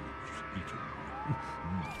be eaten.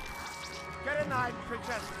 Get a knife,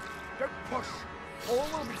 princess. Don't push. All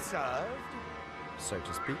will be served. So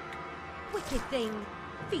to speak. Wicked thing.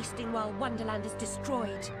 Feasting while Wonderland is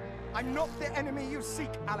destroyed. I'm not the enemy you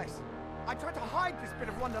seek, Alice. I tried to hide this bit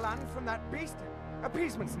of Wonderland from that beast.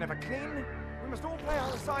 Appeasement's never clean. We must all play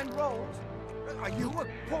our assigned roles. Are you a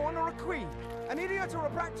pawn or a queen? An idiot or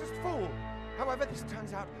a practiced fool? However this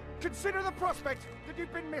turns out, consider the prospect that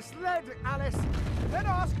you've been misled, Alice. Then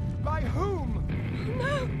ask, by whom?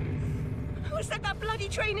 No! Who set that bloody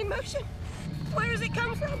train in motion? Where has it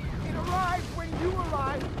come from? It arrived when you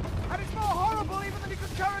arrived, and it's more horrible even than you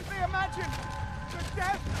could currently imagine. The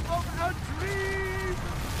death of a dream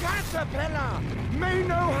caterpillar may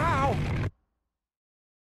know how.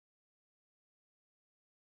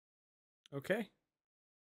 Okay.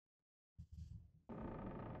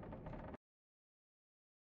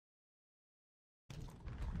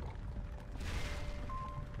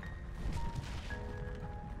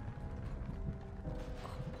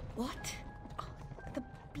 What? Oh, the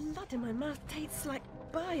blood in my mouth tastes like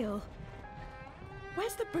bile.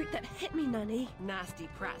 Where's the brute that hit me, Nanny? Nasty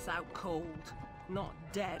prat's out cold. Not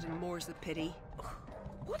dead, and more's the pity.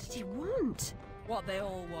 What did he want? What they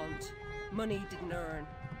all want. Money didn't earn.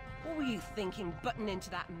 What were you thinking, butting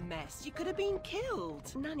into that mess? You could have been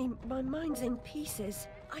killed. Nanny, my mind's in pieces.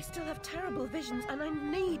 I still have terrible visions, and I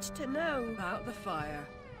need to know. About the fire.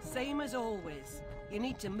 Same as always. You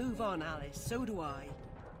need to move on, Alice. So do I.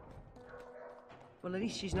 Well, at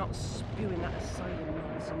least she's not spewing that asylum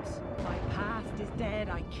nonsense. My past is dead.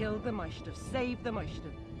 I killed them. I should have saved them. I should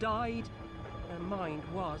have died. Her mind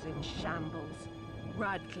was in shambles.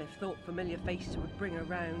 Radcliffe thought familiar faces would bring her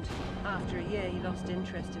round. After a year, he lost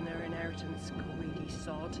interest in her inheritance. Greedy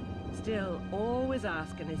sod. Still, always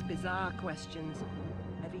asking his bizarre questions.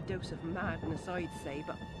 Every healthy dose of madness, I'd say,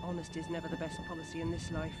 but honesty's never the best policy in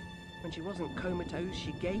this life. When she wasn't comatose,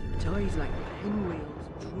 she gaped, eyes like pinwheels,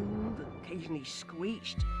 drooled, occasionally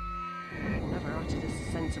screeched. Never uttered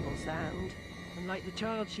a sensible sound. And like the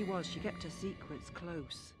child she was, she kept her secrets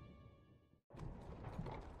close.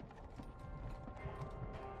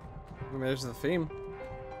 And there's the theme.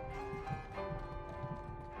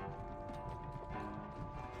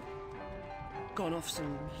 Gone off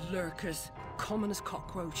some lurkers, common as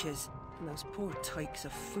cockroaches. And those poor tykes are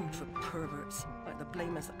food for perverts, like the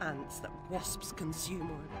blameless ants that wasps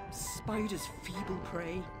consume or spiders' feeble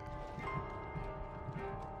prey.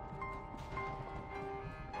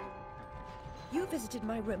 You visited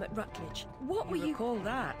my room at Rutledge. What were you... recall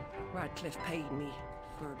that? Radcliffe paid me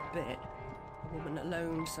for a bit. A woman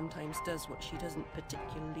alone sometimes does what she doesn't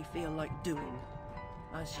particularly feel like doing,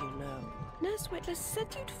 as you know. Nurse Whitler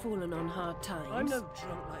said you'd fallen on hard times. I'm no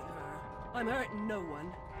drunk like her. I'm hurting no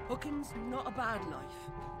one. Hooking's not a bad life.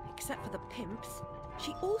 Except for the pimps.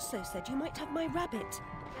 She also said you might have my rabbit.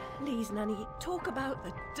 Please, Nanny, talk about...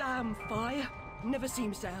 The damn fire never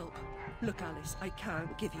seems to help. Look, Alice, I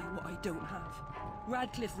can't give you what I don't have.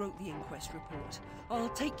 Radcliffe wrote the inquest report. I'll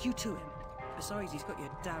take you to him. Besides, he's got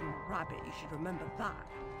your damn rabbit. You should remember that.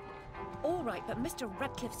 All right, but Mr.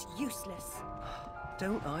 Radcliffe's useless.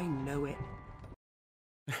 Don't I know it?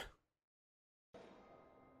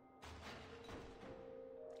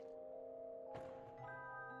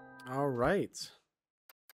 All right.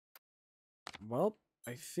 Well,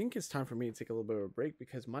 I think it's time for me to take a little bit of a break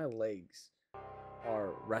because my legs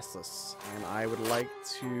are restless and I would like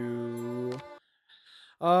to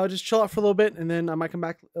just chill out for a little bit and then I might come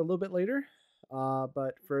back a little bit later.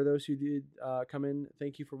 But for those who did come in,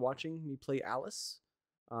 thank you for watching me play Alice.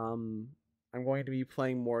 I'm going to be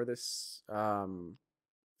playing more of this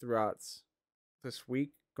throughout this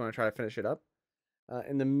week. Going to try to finish it up.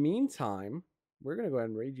 In the meantime, we're going to go ahead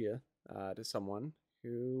and raid you to someone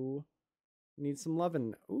who needs some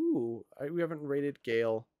loving. Ooh, we haven't raided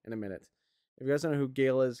Gale in a minute. If you guys don't know who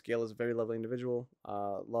Gale is a very lovely individual.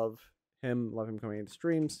 Love him coming into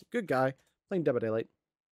streams. Good guy, playing Dead by Daylight.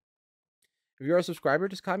 If you're a subscriber,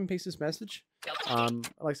 just copy and paste this message. Like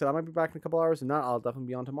I said, I might be back in a couple hours. If not, I'll definitely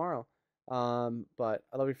be on tomorrow. But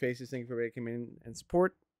I love your faces. Thank you for everybody coming in and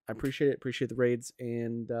support. I appreciate it. Appreciate the raids.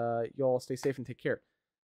 And you all stay safe and take care.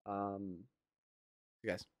 You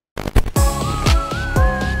guys.